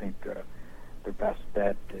 I think the best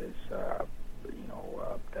bet is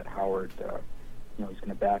that Howard, he's going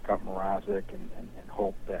to back up Mrazek and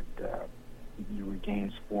hope that he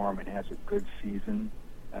regains form and has a good season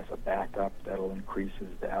as a backup. That'll increase his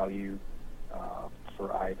value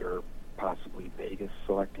for either possibly Vegas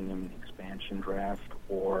selecting him in the expansion draft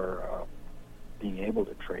or being able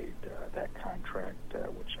to trade that contract,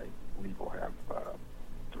 which I believe will have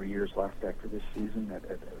 3 years left after this season at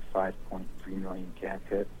a $5.3 million cap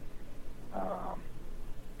hit.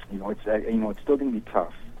 It's still going to be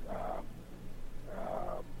tough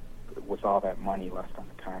with all that money left on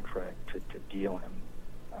the contract to deal him.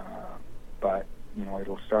 But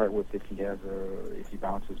it'll start with if he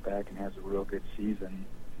bounces back and has a real good season,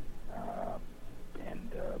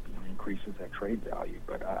 and increases that trade value.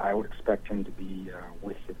 But I would expect him to be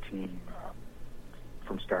with the team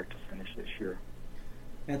from start to finish this year.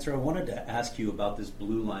 Ansar, I wanted to ask you about this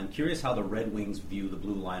blue line. Curious how the Red Wings view the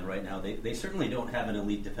blue line right now. They certainly don't have an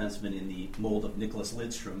elite defenseman in the mold of Nicholas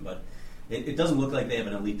Lidstrom, but it doesn't look like they have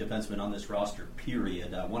an elite defenseman on this roster,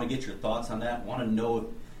 period. I want to get your thoughts on that. I want to know if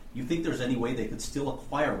you think there's any way they could still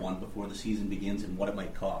acquire one before the season begins and what it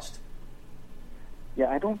might cost. Yeah,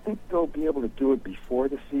 I don't think they'll be able to do it before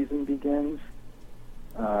the season begins.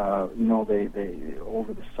 They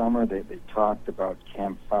over the summer they talked about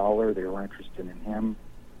Cam Fowler. They were interested in him.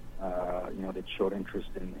 They showed interest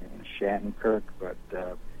in Shattenkirk, but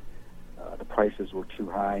the prices were too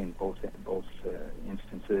high in both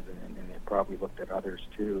instances, and they probably looked at others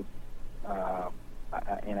too.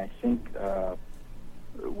 And I think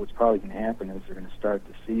what's probably going to happen is they're going to start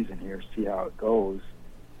the season here, see how it goes,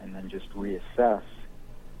 and then just reassess.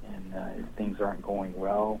 And if things aren't going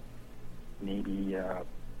well, maybe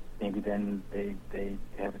then they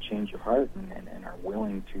have a change of heart and are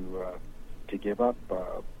willing to give up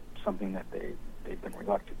something that they've been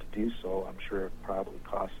reluctant to do. So I'm sure it probably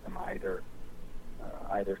cost them either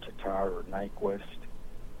Tatar or Nyquist,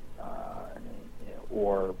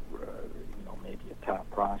 or maybe a top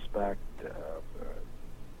prospect,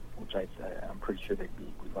 which I'm pretty sure they'd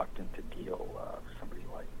be reluctant to deal somebody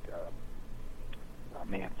like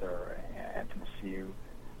Mantha or Athanasiou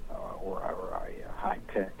or a high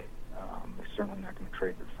pick. They're certainly not going to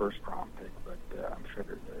trade their first round pick, but I'm sure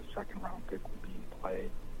the second round pick will be in play.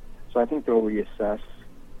 So I think they'll reassess,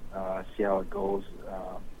 see how it goes,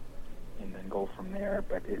 and then go from there.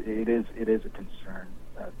 But it is a concern.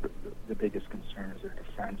 The biggest concern is their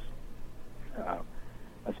defense,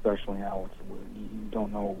 especially now you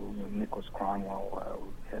don't know. Nicholas Kronwall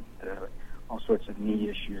had all sorts of knee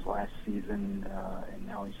issues last season, and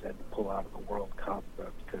now he's had to pull out of the World Cup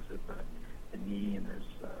because of the knee, and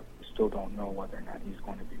we still don't know whether or not he's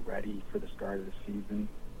going to be ready for the start of the season.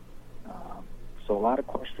 So a lot of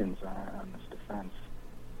questions on this defense.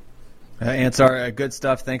 Ansar, good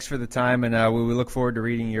stuff. Thanks for the time, and we look forward to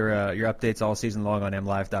reading your updates all season long on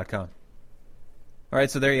MLive.com. All right,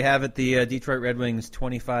 so there you have it. The Detroit Red Wings,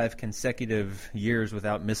 25 consecutive years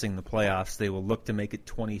without missing the playoffs. They will look to make it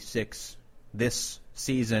 26 this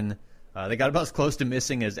season. They got about as close to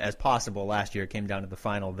missing as possible last year. It came down to the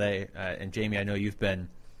final day. And Jamie, I know you've been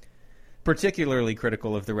particularly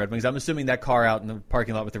critical of the Red Wings. I'm assuming that car out in the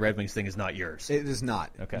parking lot with the Red Wings thing is not yours. It is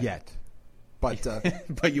not yet. But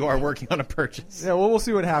but you are working on a purchase. Yeah, well, we'll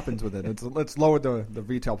see what happens with it. Let's lower the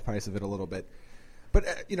retail price of it a little bit. But,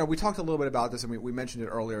 we talked a little bit about this, and we mentioned it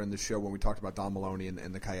earlier in the show when we talked about Don Maloney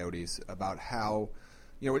and the Coyotes, about how,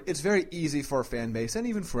 it's very easy for a fan base and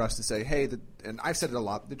even for us to say, hey, and I've said it a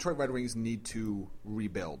lot, the Detroit Red Wings need to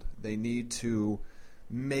rebuild. They need to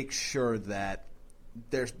make sure that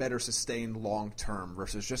there's better sustained long-term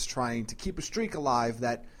versus just trying to keep a streak alive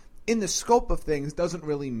that in the scope of things, doesn't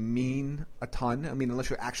really mean a ton. I mean,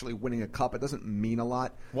 unless you're actually winning a cup, it doesn't mean a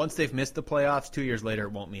lot. Once they've missed the playoffs, 2 years later,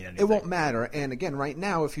 it won't mean anything. It won't matter. And again, right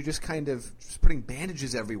now, if you're just kind of just putting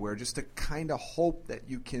bandages everywhere just to kind of hope that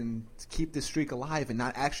you can keep this streak alive and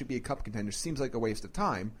not actually be a cup contender, seems like a waste of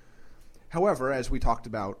time. However, as we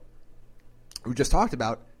just talked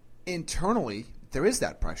about, internally, there is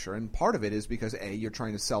that pressure. And part of it is because, A, you're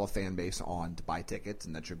trying to sell a fan base on to buy tickets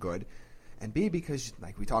and that you're good. And B, because,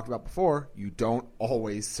 like we talked about before, you don't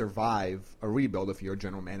always survive a rebuild if you're a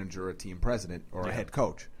general manager, a team president, or a head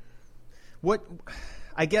coach.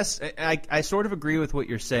 I guess I sort of agree with what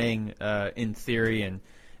you're saying in theory, and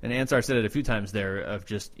Ansar said it a few times there of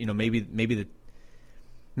just, maybe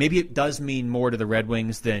it does mean more to the Red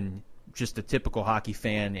Wings than just a typical hockey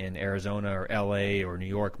fan in Arizona or LA or New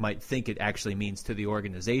York might think it actually means to the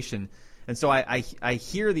organization. And so I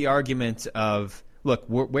hear the argument of, look,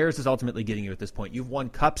 where is this ultimately getting you at this point? You've won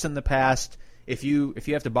cups in the past. If you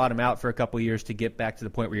have to bottom out for a couple of years to get back to the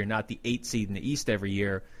point where you're not the 8th seed in the East every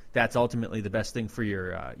year, that's ultimately the best thing for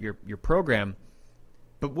your program.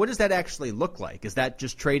 But what does that actually look like? Is that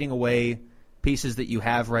just trading away pieces that you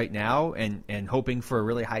have right now and hoping for a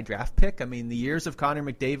really high draft pick? I mean, the years of Connor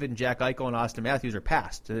McDavid and Jack Eichel and Austin Matthews are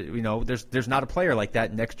past. There's not a player like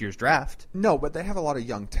that in next year's draft. No, but they have a lot of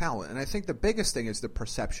young talent, and I think the biggest thing is the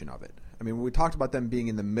perception of it. I mean, when we talked about them being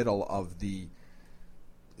in the middle of the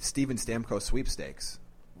Steven Stamkos sweepstakes,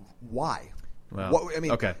 why? Well,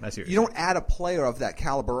 okay, I see what you don't add a player of that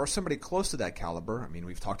caliber or somebody close to that caliber. I mean,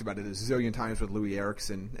 we've talked about it a zillion times with Louis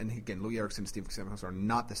Eriksson, and again, Louis Eriksson and Steven Stamkos are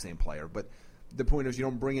not the same player, but the point is you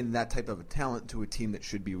don't bring in that type of a talent to a team that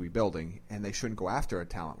should be rebuilding, and they shouldn't go after a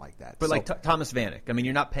talent like that. But Thomas Vanek, I mean,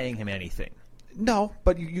 you're not paying him anything. No,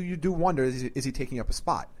 but you do wonder, is he taking up a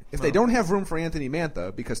spot? If they don't have room for Anthony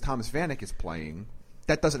Mantha because Thomas Vanek is playing,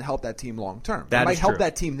 that doesn't help that team long term. It might help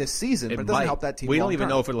that team this season, but it doesn't help that team long term. We don't even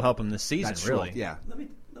know if it'll help them this season, That's really. True. Yeah. Let me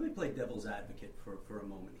play devil's advocate for a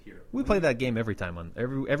moment here. We play that game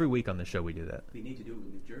every week on the show. We do that. We need to do it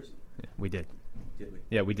with New Jersey. Yeah, we did. Did we?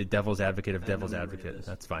 Yeah, we did devil's advocate of devil's advocate.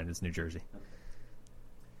 That's fine. It's New Jersey. Okay.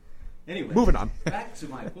 Anyway, moving on. Back to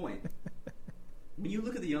my point. When you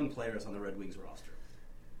look at the young players on the Red Wings roster,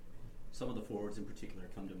 some of the forwards in particular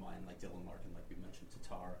come to mind, like Dylan Larkin, like we mentioned,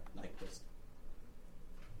 Tatar, Nyquist.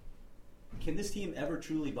 Can this team ever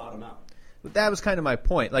truly bottom out? But that was kind of my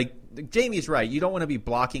point. Like, Jamie's right. You don't want to be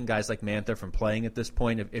blocking guys like Mantha from playing at this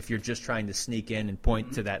point if you're just trying to sneak in and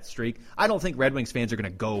point to that streak. I don't think Red Wings fans are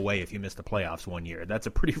going to go away if you miss the playoffs one year. That's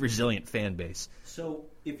a pretty resilient fan base. So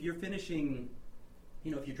if you're finishing,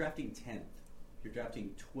 if you're drafting 10th, you're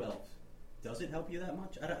drafting 12th, does it help you that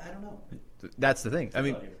much? I don't know. That's the thing. I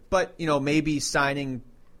mean, but, maybe signing...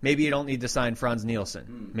 Maybe you don't need to sign Franz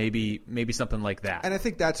Nielsen. Maybe something like that. And I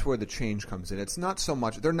think that's where the change comes in. It's not so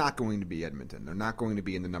much they're not going to be Edmonton. They're not going to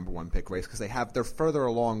be in the number 1 pick race because they're further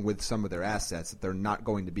along with some of their assets that they're not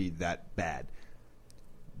going to be that bad.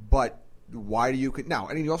 But why do you now?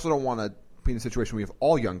 I mean, you also don't want to be in a situation where you have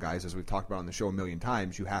all young guys, as we've talked about on the show a million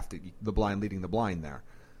times. You have to the blind leading the blind there.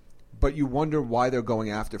 But you wonder why they're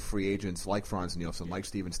going after free agents like Franz Nielsen, like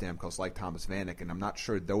Steven Stamkos, like Thomas Vanek, and I'm not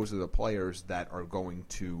sure those are the players that are going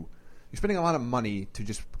to – you're spending a lot of money to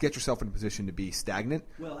just get yourself in a position to be stagnant.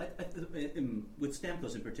 Well, with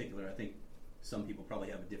Stamkos in particular, I think some people probably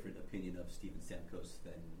have a different opinion of Steven Stamkos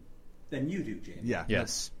than you do, James. Yeah.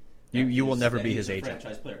 Yes. You will never be his agent.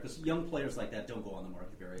 Franchise player, because young players like that don't go on the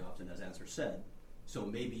market very often, as Ansar said. So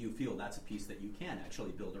maybe you feel that's a piece that you can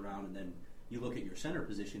actually build around, and then you look at your center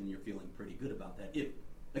position and you're feeling pretty good about that.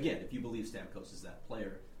 If you believe Stamkos is that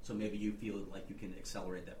player, so maybe you feel like you can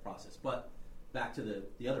accelerate that process. But back to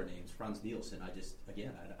the other names, Franz Nielsen,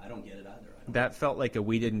 I don't get it either. That felt like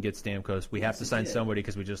we didn't get Stamkos. We have to sign somebody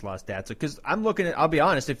because we just lost Datsyuk. Because I'm looking at, I'll be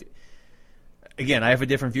honest, I have a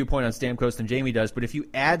different viewpoint on Stamkos than Jamie does, but if you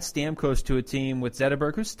add Stamkos to a team with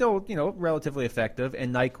Zetterberg, who's still, relatively effective,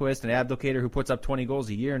 and Nyquist and Abdelkader, who puts up 20 goals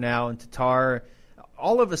a year now, and Tatar,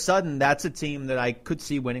 all of a sudden, that's a team that I could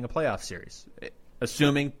see winning a playoff series,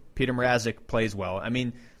 assuming Peter Mrazek plays well. I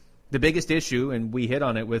mean, the biggest issue, and we hit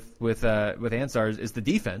on it with Ansar, is the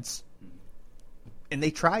defense, and they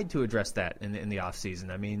tried to address that in the offseason.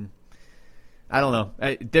 I mean, I don't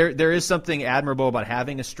know. There is something admirable about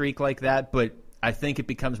having a streak like that, but I think it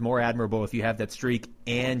becomes more admirable if you have that streak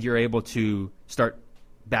and you're able to start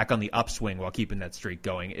back on the upswing while keeping that streak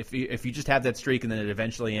going. If you just have that streak and then it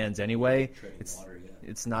eventually ends anyway,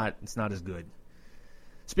 it's not as good.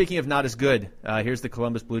 Speaking of not as good, here's the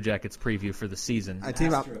Columbus Blue Jackets preview for the season. A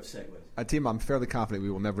team I'm fairly confident we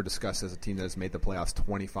will never discuss as a team that has made the playoffs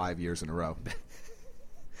 25 years in a row.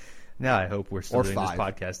 Now I hope we're still Or doing 5. this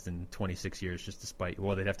podcast in 26 years, just despite,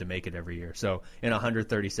 well, they'd have to make it every year. So in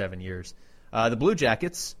 137 years. The Blue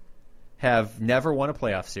Jackets have never won a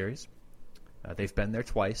playoff series. They've been there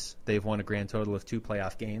twice. They've won a grand total of 2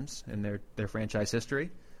 playoff games in their franchise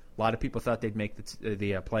history. A lot of people thought they'd make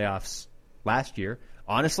the playoffs last year.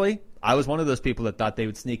 Honestly, I was one of those people that thought they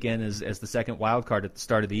would sneak in as the second wild card at the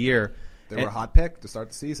start of the year. They were a hot pick to start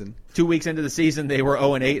the season. 2 weeks into the season, they were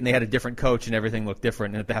 0-8, and they had a different coach, and everything looked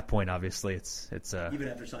different. And at that point, obviously, it's even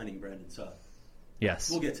after signing Brandon Saad. Yes.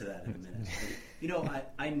 We'll get to that in a minute.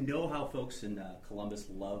 I know how folks in Columbus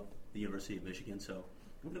love the University of Michigan, so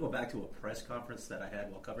I'm going to go back to a press conference that I had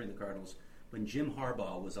while covering the Cardinals when Jim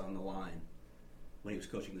Harbaugh was on the line when he was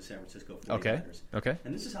coaching the San Francisco 49ers. Okay.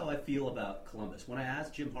 And this is how I feel about Columbus. When I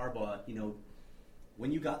asked Jim Harbaugh,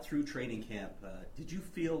 when you got through training camp, did you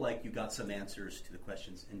feel like you got some answers to the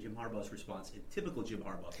questions? And Jim Harbaugh's response, in typical Jim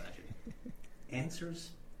Harbaugh fashion,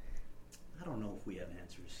 answers? I don't know if we have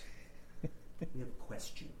answers. We have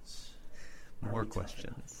questions. More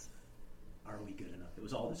questions. Are we good enough? It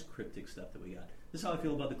was all this cryptic stuff that we got. This is how I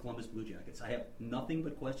feel about the Columbus Blue Jackets. I have nothing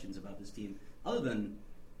but questions about this team, other than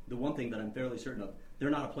the one thing that I'm fairly certain of. They're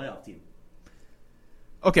not a playoff team.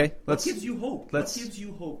 Okay. What gives you hope? What gives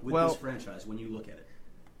you hope with this franchise when you look at it?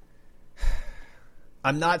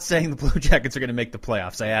 I'm not saying the Blue Jackets are going to make the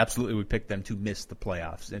playoffs. I absolutely would pick them to miss the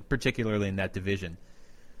playoffs, and particularly in that division.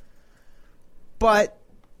 But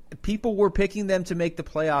people were picking them to make the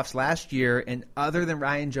playoffs last year, and other than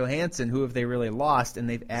Ryan Johansson, who have they really lost, and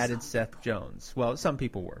they've added Seth Jones. Well, some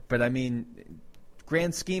people were. But, I mean,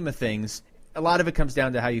 grand scheme of things, a lot of it comes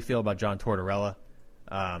down to how you feel about John Tortorella.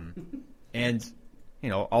 And,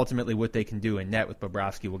 ultimately what they can do in net with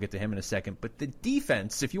Bobrovsky. We'll get to him in a second. But the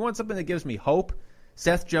defense, if you want something that gives me hope,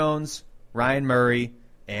 Seth Jones, Ryan Murray,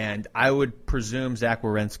 and I would presume Zach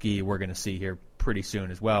Werenski we're going to see here pretty soon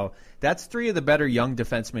as well. That's 3 of the better young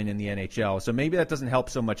defensemen in the NHL. So maybe that doesn't help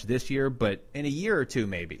so much this year, but in a year or two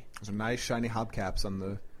maybe. There's some nice shiny hubcaps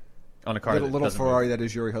on a car little Ferrari that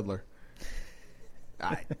is Jiri Hudler.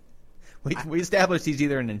 We established he's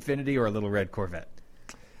either an Infiniti or a little red Corvette.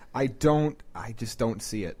 I just don't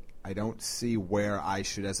see it. I don't see where I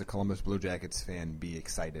should, as a Columbus Blue Jackets fan, be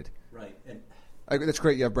excited. Right. And that's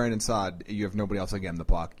great. You have Brandon Saad. You have nobody else again in the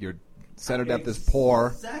puck. Your center depth is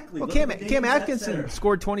poor. Exactly. Well, Cam Atkinson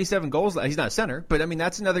scored 27 goals. He's not a center, but, I mean,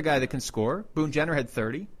 that's another guy that can score. Boone Jenner had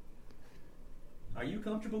 30. Are you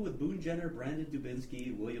comfortable with Boone Jenner, Brandon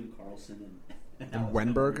Dubinsky, William Karlsson, and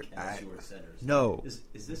Wenberg? No.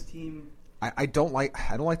 Is this team... I don't like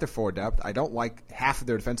their forward depth. I don't like half of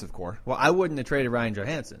their defensive core. Well, I wouldn't have traded Ryan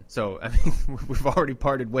Johansson. So, I mean, we've already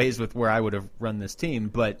parted ways with where I would have run this team.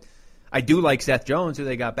 But I do like Seth Jones, who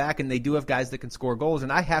they got back, and they do have guys that can score goals.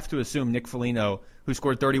 And I have to assume Nick Foligno, who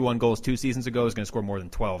scored 31 goals 2 seasons ago, is going to score more than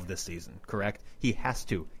 12 this season, correct? He has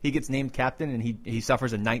to. He gets named captain, and he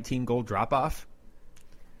suffers a 19-goal drop-off.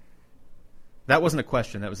 That wasn't a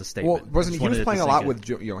question. That was a statement. Well, he was playing a lot with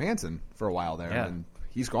Johansson for a while there, and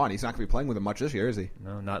he's gone. He's not going to be playing with him much this year, is he?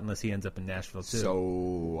 No, not unless he ends up in Nashville, too.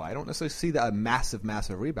 So I don't necessarily see that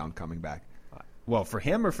massive rebound coming back. Well, for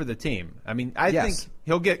him or for the team? I mean, I think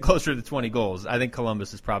he'll get closer to 20 goals. I think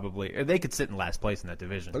Columbus is probably – they could sit in last place in that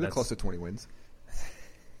division. They'll get close to 20 wins.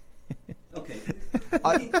 Okay. Okay,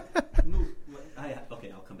 I'll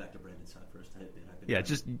come back to Brandon Saad first.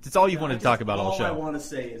 It's all you wanted to talk about all show. All I want to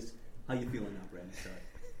say is, how you feeling now, Brandon Saad?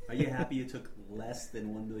 Are you happy it took less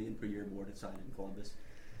than $1 million per year more to sign in Columbus?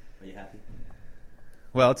 Are you happy?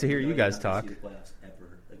 Well, to hear you guys talk. See the playoffs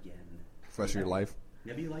ever again. For the rest of your life.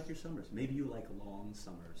 Maybe you like your summers. Maybe you like long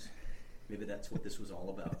summers. Maybe that's what this was all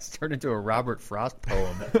about. It's turned into a Robert Frost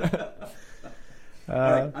poem. All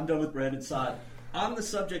right, I'm done with Brandon Saad. On the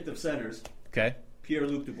subject of centers, okay,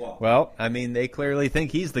 Pierre-Luc Dubois. Well, I mean, they clearly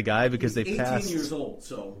think he's the guy because they've passed. 18 years old,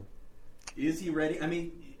 so is he ready? I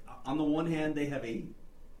mean, on the one hand, they have a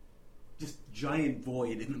just giant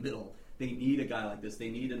void in the middle. They need a guy like this. They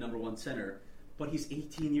need a number one center. But he's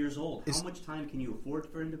 18 years old. How much time can you afford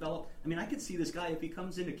for him to develop? I mean, I could see this guy, if he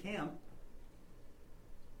comes into camp,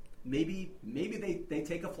 maybe they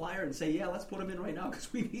take a flyer and say, yeah, let's put him in right now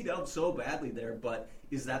because we need help so badly there. But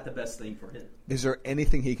is that the best thing for him? Is there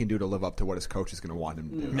anything he can do to live up to what his coach is going to want him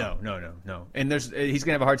to do? No. And he's going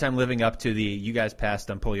to have a hard time living up to you guys passed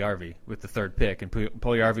on Puljujarvi with the 3rd pick. And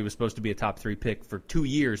Puljujarvi was supposed to be a top 3 pick for 2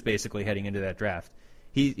 years, basically, heading into that draft.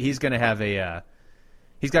 He's going to have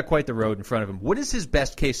he's got quite the road in front of him. What is his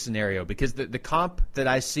best case scenario? Because the comp that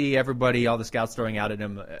I see everybody, all the scouts throwing out at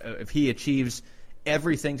him, if he achieves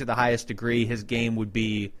everything to the highest degree, his game would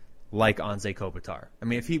be like Anze Kopitar. I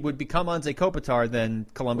mean, if he would become Anze Kopitar, then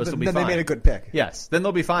Columbus will be fine. Then they made a good pick. Yes, then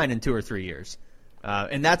they'll be fine in 2 or 3 years.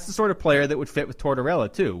 And that's the sort of player that would fit with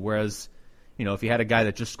Tortorella, too. Whereas, if you had a guy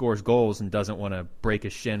that just scores goals and doesn't want to break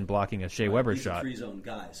his shin blocking a Shea Weber shot. He's a free zone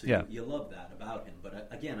guy, so you love that about him. But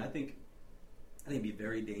again, I think it'd be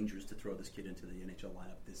very dangerous to throw this kid into the NHL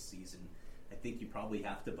lineup this season. I think you probably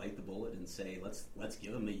have to bite the bullet and say, let's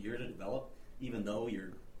give him a year to develop, even though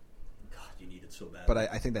you need it so bad. But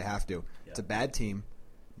I think they have to. Yeah. It's a bad team.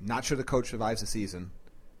 Not sure the coach survives the season.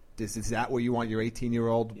 Is that where you want your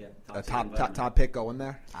 18-year-old top pick going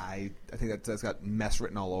there? I think that's got mess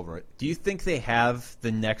written all over it. Do you think they have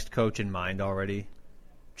the next coach in mind already?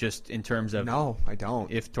 Just in terms of... No, I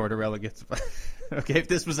don't. If Tortorella gets... Okay, if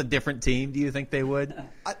this was a different team, do you think they would?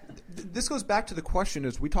 This goes back to the question,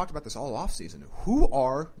 as we talked about this all offseason. Who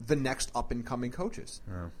are the next up-and-coming coaches?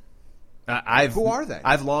 Who are they?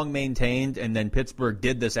 I've long maintained, and then Pittsburgh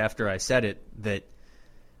did this after I said it, that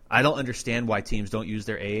I don't understand why teams don't use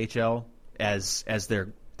their AHL as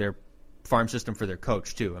their farm system for their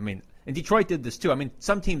coach, too. I mean, and Detroit did this, too. I mean,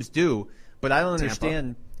 some teams do, but I don't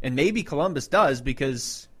understand. And maybe Columbus does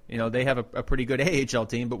because, they have a pretty good AHL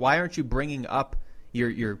team. But why aren't you bringing up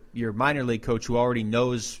your minor league coach who already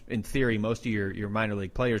knows, in theory, most of your minor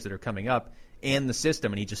league players that are coming up and the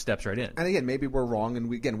system, and he just steps right in? And again, maybe we're wrong,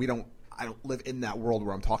 and I don't live in that world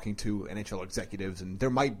where I'm talking to NHL executives, and there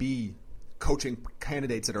might be coaching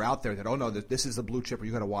candidates that are out there that, oh no, this is a blue chipper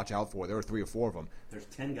you got to watch out for. There are 3 or 4 of them. There's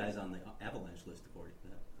 10 guys on the Avalanche list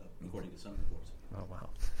according to some reports. Oh wow,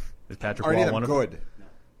 is Patrick Wall one of them? Good.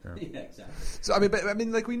 No. Yeah, exactly. So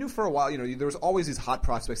like we knew for a while, there was always these hot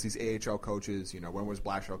prospects, these AHL coaches. When was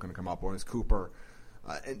Blashill going to come up? When was Cooper?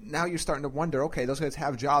 And now you're starting to wonder, okay, those guys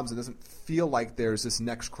have jobs. It doesn't feel like there's this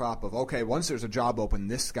next crop of, okay, once there's a job open,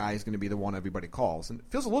 this guy is going to be the one everybody calls. And it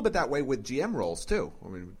feels a little bit that way with GM roles, too. I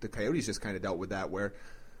mean, the Coyotes just kind of dealt with that, where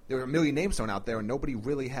there were a million names thrown out there, and nobody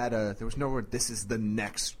really there was nowhere, this is the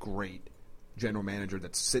next great general manager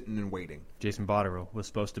that's sitting and waiting. Jason Botterill was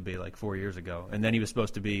supposed to be like 4 years ago, and then he was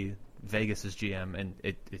supposed to be Vegas' GM, and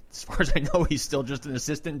as far as I know, he's still just an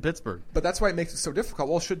assistant in Pittsburgh. But that's why it makes it so difficult.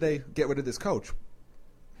 Well, should they get rid of this coach?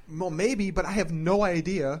 Well, maybe, but I have no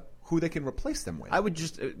idea who they can replace them with. I would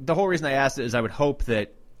the whole reason I asked it is I would hope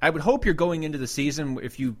you're going into the season,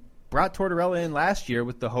 if you brought Tortorella in last year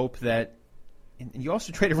with the hope that, and you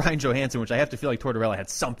also traded Ryan Johansson, which I have to feel like Tortorella had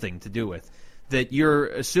something to do with, that you're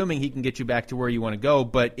assuming he can get you back to where you want to go.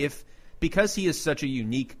 But because he is such a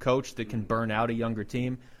unique coach that can burn out a younger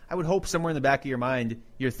team, I would hope somewhere in the back of your mind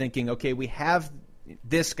you're thinking, okay, we have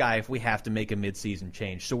this guy if we have to make a midseason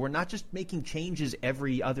change. So we're not just making changes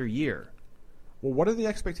every other year. Well, what are the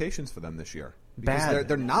expectations for them this year? Because Bad.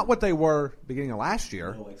 They're not what they were beginning of last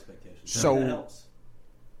year. No expectations. So that helps.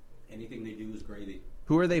 Anything they do is gravy.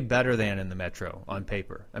 Who are they better than in the Metro on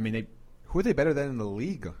paper? I mean, who are they better than in the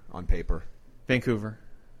league on paper? Vancouver.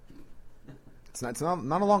 It's not a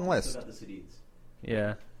long list. What about the Sedins?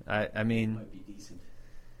 Yeah, I mean, might be decent.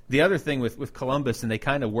 The other thing with Columbus, and they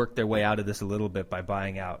kind of worked their way out of this a little bit by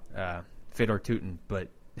buying out Fedor Tutin, but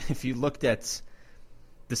if you looked at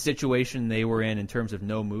the situation they were in terms of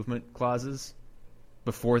no movement clauses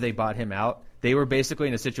before they bought him out, they were basically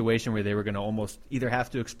in a situation where they were going to almost either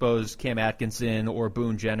have to expose Cam Atkinson or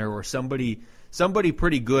Boone Jenner or somebody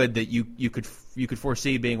pretty good that you could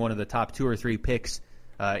foresee being one of the top 2 or 3 picks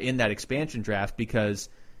in that expansion draft, because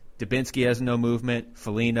Dubinsky has no movement,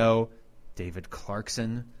 Foligno, David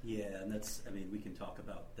Clarkson. Yeah, and we can talk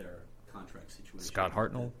about their contract situation. Scott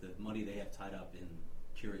Hartnell. The money they have tied up in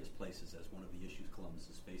curious places as one of the issues Columbus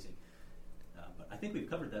is facing. But I think we've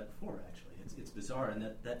covered that before, actually. It's bizarre, and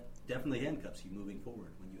that definitely handcuffs you moving forward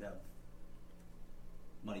when you have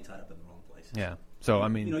money tied up in the wrong places. Yeah. So, I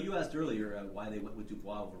mean... you asked earlier why they went with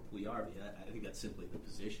Dubois over Puljujarvi. I think that's simply the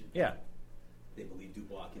position. Yeah. They believe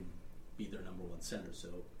Dubois can be their number one center. So,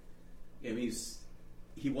 I mean,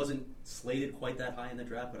 he wasn't slated quite that high in the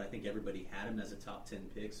draft, but I think everybody had him as a top 10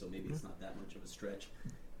 pick, so maybe it's not that much of a stretch.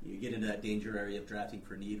 You get into that danger area of drafting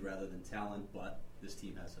for need rather than talent, but this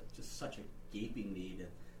team has just such a gaping need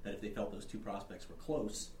that if they felt those 2 prospects were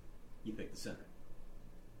close, you pick the center.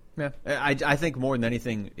 Yeah, I think more than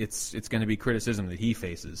anything, it's going to be criticism that he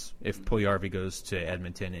faces if Puljujarvi goes to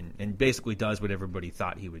Edmonton and basically does what everybody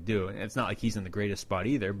thought he would do. And it's not like he's in the greatest spot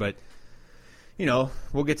either, but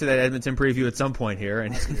we'll get to that Edmonton preview at some point here.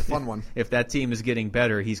 And that's going to be a fun one. If that team is getting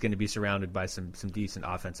better, he's going to be surrounded by some decent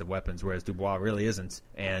offensive weapons, whereas Dubois really isn't.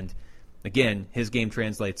 And again, his game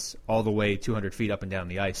translates all the way 200 feet up and down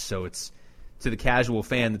the ice, so it's to the casual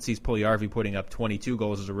fan that sees Puljujarvi putting up 22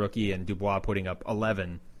 goals as a rookie and Dubois putting up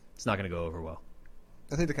 11, it's not going to go over well.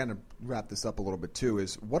 I think to kind of wrap this up a little bit, too,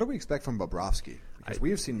 is what do we expect from Bobrovsky? Because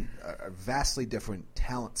we have seen a vastly different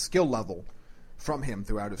talent, skill level from him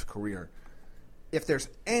throughout his career. if there's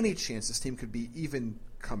any chance this team could be even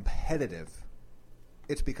competitive,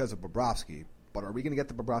 it's because of Bobrovsky. But are we going to get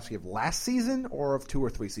the Bobrovsky of last season or of 2 or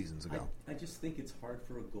 3 seasons ago? I just think it's hard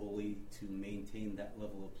for a goalie to maintain that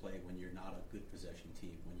level of play when you're not a good possession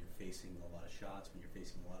team, when you're facing a lot of shots, when you're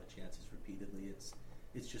facing a lot of chances repeatedly.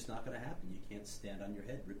 It's just not going to happen. You can't stand on your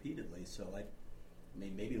head repeatedly. So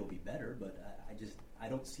maybe it'll be better, but I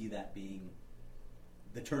don't see that being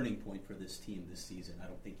the turning point for this team this season. I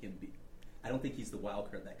don't think he's the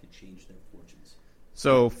wild card that could change their fortunes.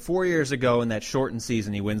 So 4 years ago in that shortened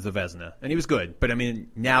season, he wins the Vezina, and he was good. But I mean,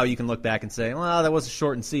 now you can look back and say, well, that was a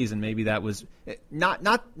shortened season. Maybe that was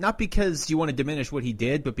not because you want to diminish what he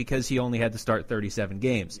did, but because he only had to start 37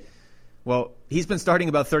 games. Yeah. Well, he's been starting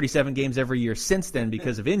about 37 games every year since then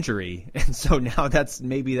because of injury, and so now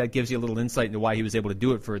that gives you a little insight into why he was able to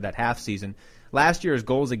do it for that half season. Last year, his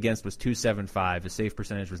goals against was .275, his save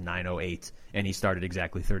percentage was .908, and he started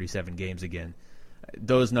exactly 37 games again.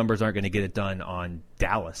 Those numbers aren't going to get it done on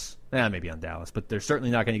Dallas. Maybe on Dallas, but they're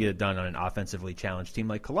certainly not going to get it done on an offensively challenged team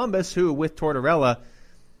like Columbus, who, with Tortorella,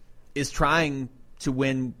 is trying to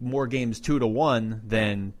win more games 2-1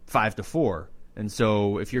 than 5-4. And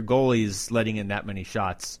so if your goalie's letting in that many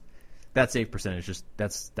shots, that save percentage,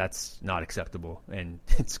 that's not acceptable. And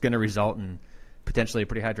it's going to result in potentially a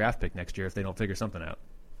pretty high draft pick next year if they don't figure something out.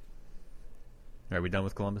 Are we done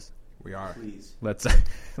with Columbus? We are. Please. Let's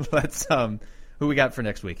who we got for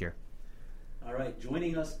next week here? All right,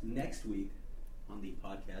 joining us next week on the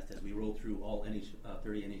podcast as we roll through all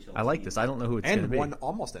 30 NHL teams. I like this. I don't know who it's going to be. And one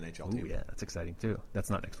almost NHL team. Yeah, that's exciting too. That's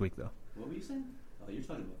not next week, though. What were you saying? Oh, you're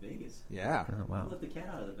talking about Vegas. Yeah. Oh, wow. Let the cat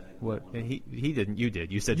out of the bag. What? He didn't. You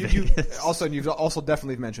did. You said Vegas. You've also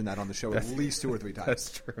definitely mentioned that on the show at least 2 or 3 times.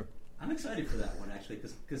 That's true. I'm excited for that one, actually,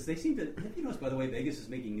 because they seem to. Have you noticed, by the way, Vegas is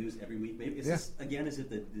making news every week? Maybe is it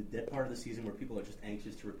the dead part of the season where people are just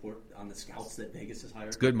anxious to report on the scouts that Vegas has hired?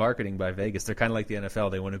 It's good marketing by Vegas. They're kind of like the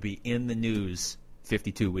NFL. They want to be in the news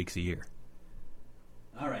 52 weeks a year.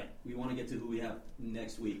 All right, we want to get to who we have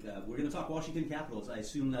next week. We're going to talk Washington Capitals. I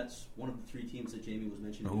assume that's one of the 3 teams that Jamie was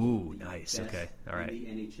mentioning. Ooh, nice. Okay, all right. In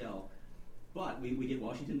the NHL. But we get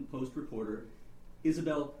Washington Post reporter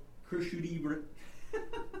Isabel Kershudian.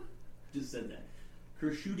 Just said that.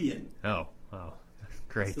 Kershudian. Oh,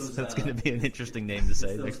 great. That's going to be an interesting name to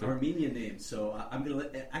say. Those Armenian names. So I'm going to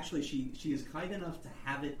let. Actually, she is kind enough to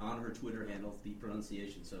have it on her Twitter handle, the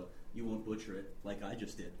pronunciation, so you won't butcher it like I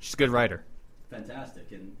just did. She's a good writer.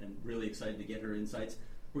 Fantastic, and really excited to get her insights.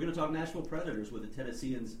 We're going to talk Nashville Predators with the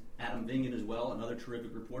Tennesseans' Adam Vingan as well, another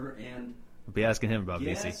terrific reporter, and we'll be asking him about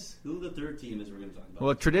guess who the third team is we're going to talk about.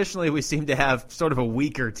 Well, traditionally we seem to have sort of a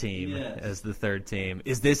weaker team as the third team.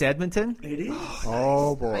 Is this Edmonton? It is.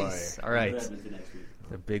 Oh, boy. Nice. All right. Edmonton next week.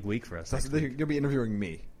 It's a big week for us. You'll be interviewing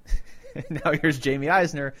me. Now here's Jamie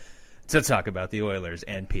Eisner to talk about the Oilers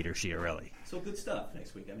and Peter Chiarelli. So good stuff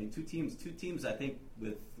next week. I mean, two teams I think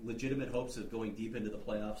with legitimate hopes of going deep into the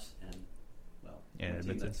playoffs, and a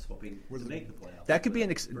team that's hoping to make the playoffs. That could be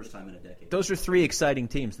first time in a decade. Those are 3 exciting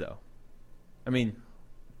teams, though. I mean,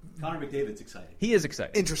 Connor McDavid's exciting. He is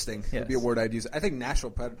exciting. Interesting would be a word I'd use. I think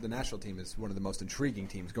the Nashville team is one of the most intriguing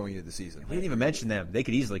teams going into the season. We didn't even mention them. They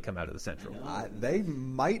could easily come out of the Central. They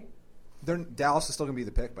might. Dallas is still going to be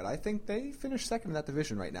the pick, but I think they finished second in that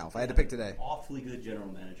division right now. If I had to pick today, awfully good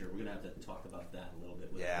general manager. We're going to have to talk about that a little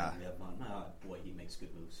bit. With him. Boy, he makes good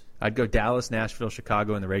moves. I'd go Dallas, Nashville,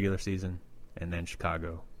 Chicago in the regular season, and then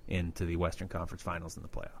Chicago into the Western Conference Finals in the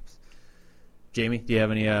playoffs. Jamie, do you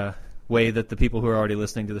have any way that the people who are already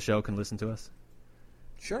listening to the show can listen to us?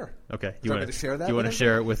 Sure. Okay. You want to share that? You want to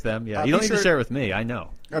share it with them? Yeah. You don't need to share it with me. I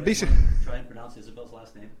know. Be sure. Try and pronounce Isabel's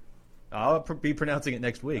last name. I'll be pronouncing it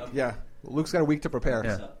next week. Okay. Yeah. Luke's got a week to prepare.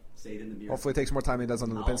 Yeah. Say it in the mirror. Hopefully it takes more time than it does on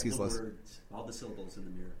the Lapinski's list. All the syllables in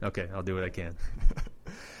the mirror. Okay, I'll do what I can.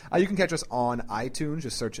 You can catch us on iTunes.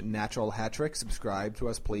 Just search Natural Hat Trick. Subscribe to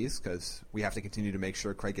us, please, because we have to continue to make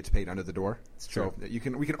sure Craig gets paid under the door. It's true. So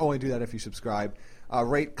we can only do that if you subscribe.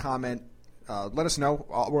 Rate, comment. Let us know.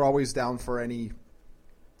 We're always down for any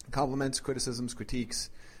compliments, criticisms,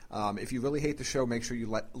 critiques. If you really hate the show, make sure you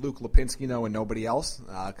let Luke Lapinski know and nobody else,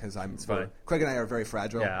 because Craig and I are very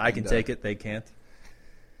fragile. Yeah, I can take it. They can't.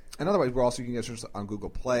 And otherwise, you can get us on Google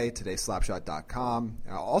Play, TodaysSlapShot.com.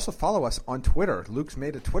 Also follow us on Twitter. Luke's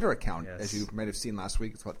made a Twitter account, as you might have seen last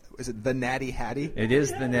week. Is it The Natty Hattie? It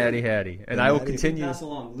is The Natty Hattie. And I will continue. Pass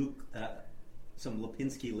along, Luke, some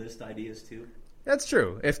Lapinski list ideas, too. That's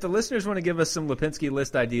true. If the listeners want to give us some Lapinski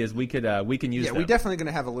list ideas, we can use them. Yeah, we're definitely going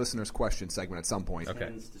to have a listener's question segment at some point. Okay.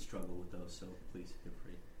 Tends to struggle with those, so please feel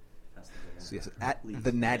free. Pass those So yes, at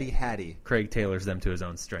the Natty Hattie. Craig tailors them to his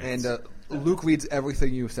own strengths. And Luke reads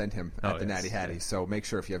everything you send him at the Natty Hattie. So make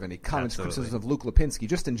sure if you have any comments, criticisms of Luke Lapinski,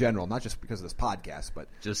 just in general, not just because of this podcast, but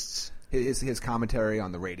just his commentary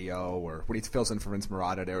on the radio or when he fills in for Vince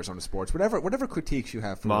Marotta at Arizona Sports, whatever critiques you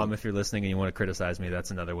have. For Mom, Luke. if you're listening and you want to criticize me,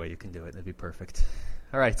 that's another way you can do it. That'd be perfect.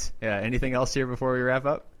 All right. Yeah. Anything else here before we wrap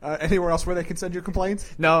up? Anywhere else where they can send you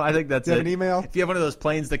complaints? No, I think that's it. Do you have an email? If you have one of those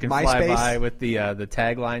planes that can fly by with the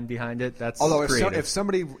tagline behind it, that's creative. if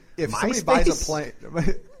somebody buys a plane,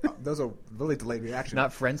 those are really delayed reactions.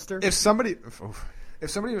 Not Friendster. If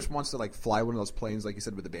somebody just wants to fly one of those planes, like you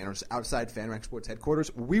said, with the banners outside FanRack Sports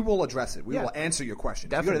headquarters, we will address it. We will answer your question.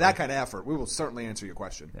 Definitely. If you go to that kind of effort, we will certainly answer your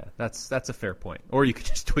question. Yeah, that's a fair point. Or you could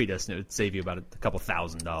just tweet us, and it would save you about a couple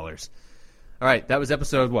 $1,000s. All right, that was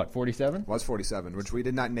episode, 47? Was 47, which we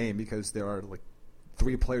did not name because there are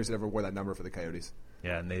 3 players that ever wore that number for the Coyotes.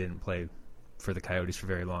 Yeah, and they didn't play for the Coyotes for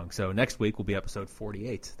very long. So next week will be episode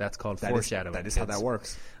 48. That's called foreshadowing. That is how that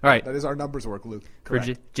works. All right. That is our numbers work, Luke. Correct.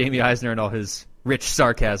 For Jamie Eisner and all his rich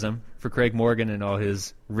sarcasm, for Craig Morgan and all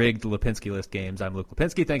his rigged Lapinski list games, I'm Luke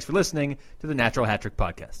Lapinski. Thanks for listening to the Natural Hat Trick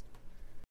Podcast.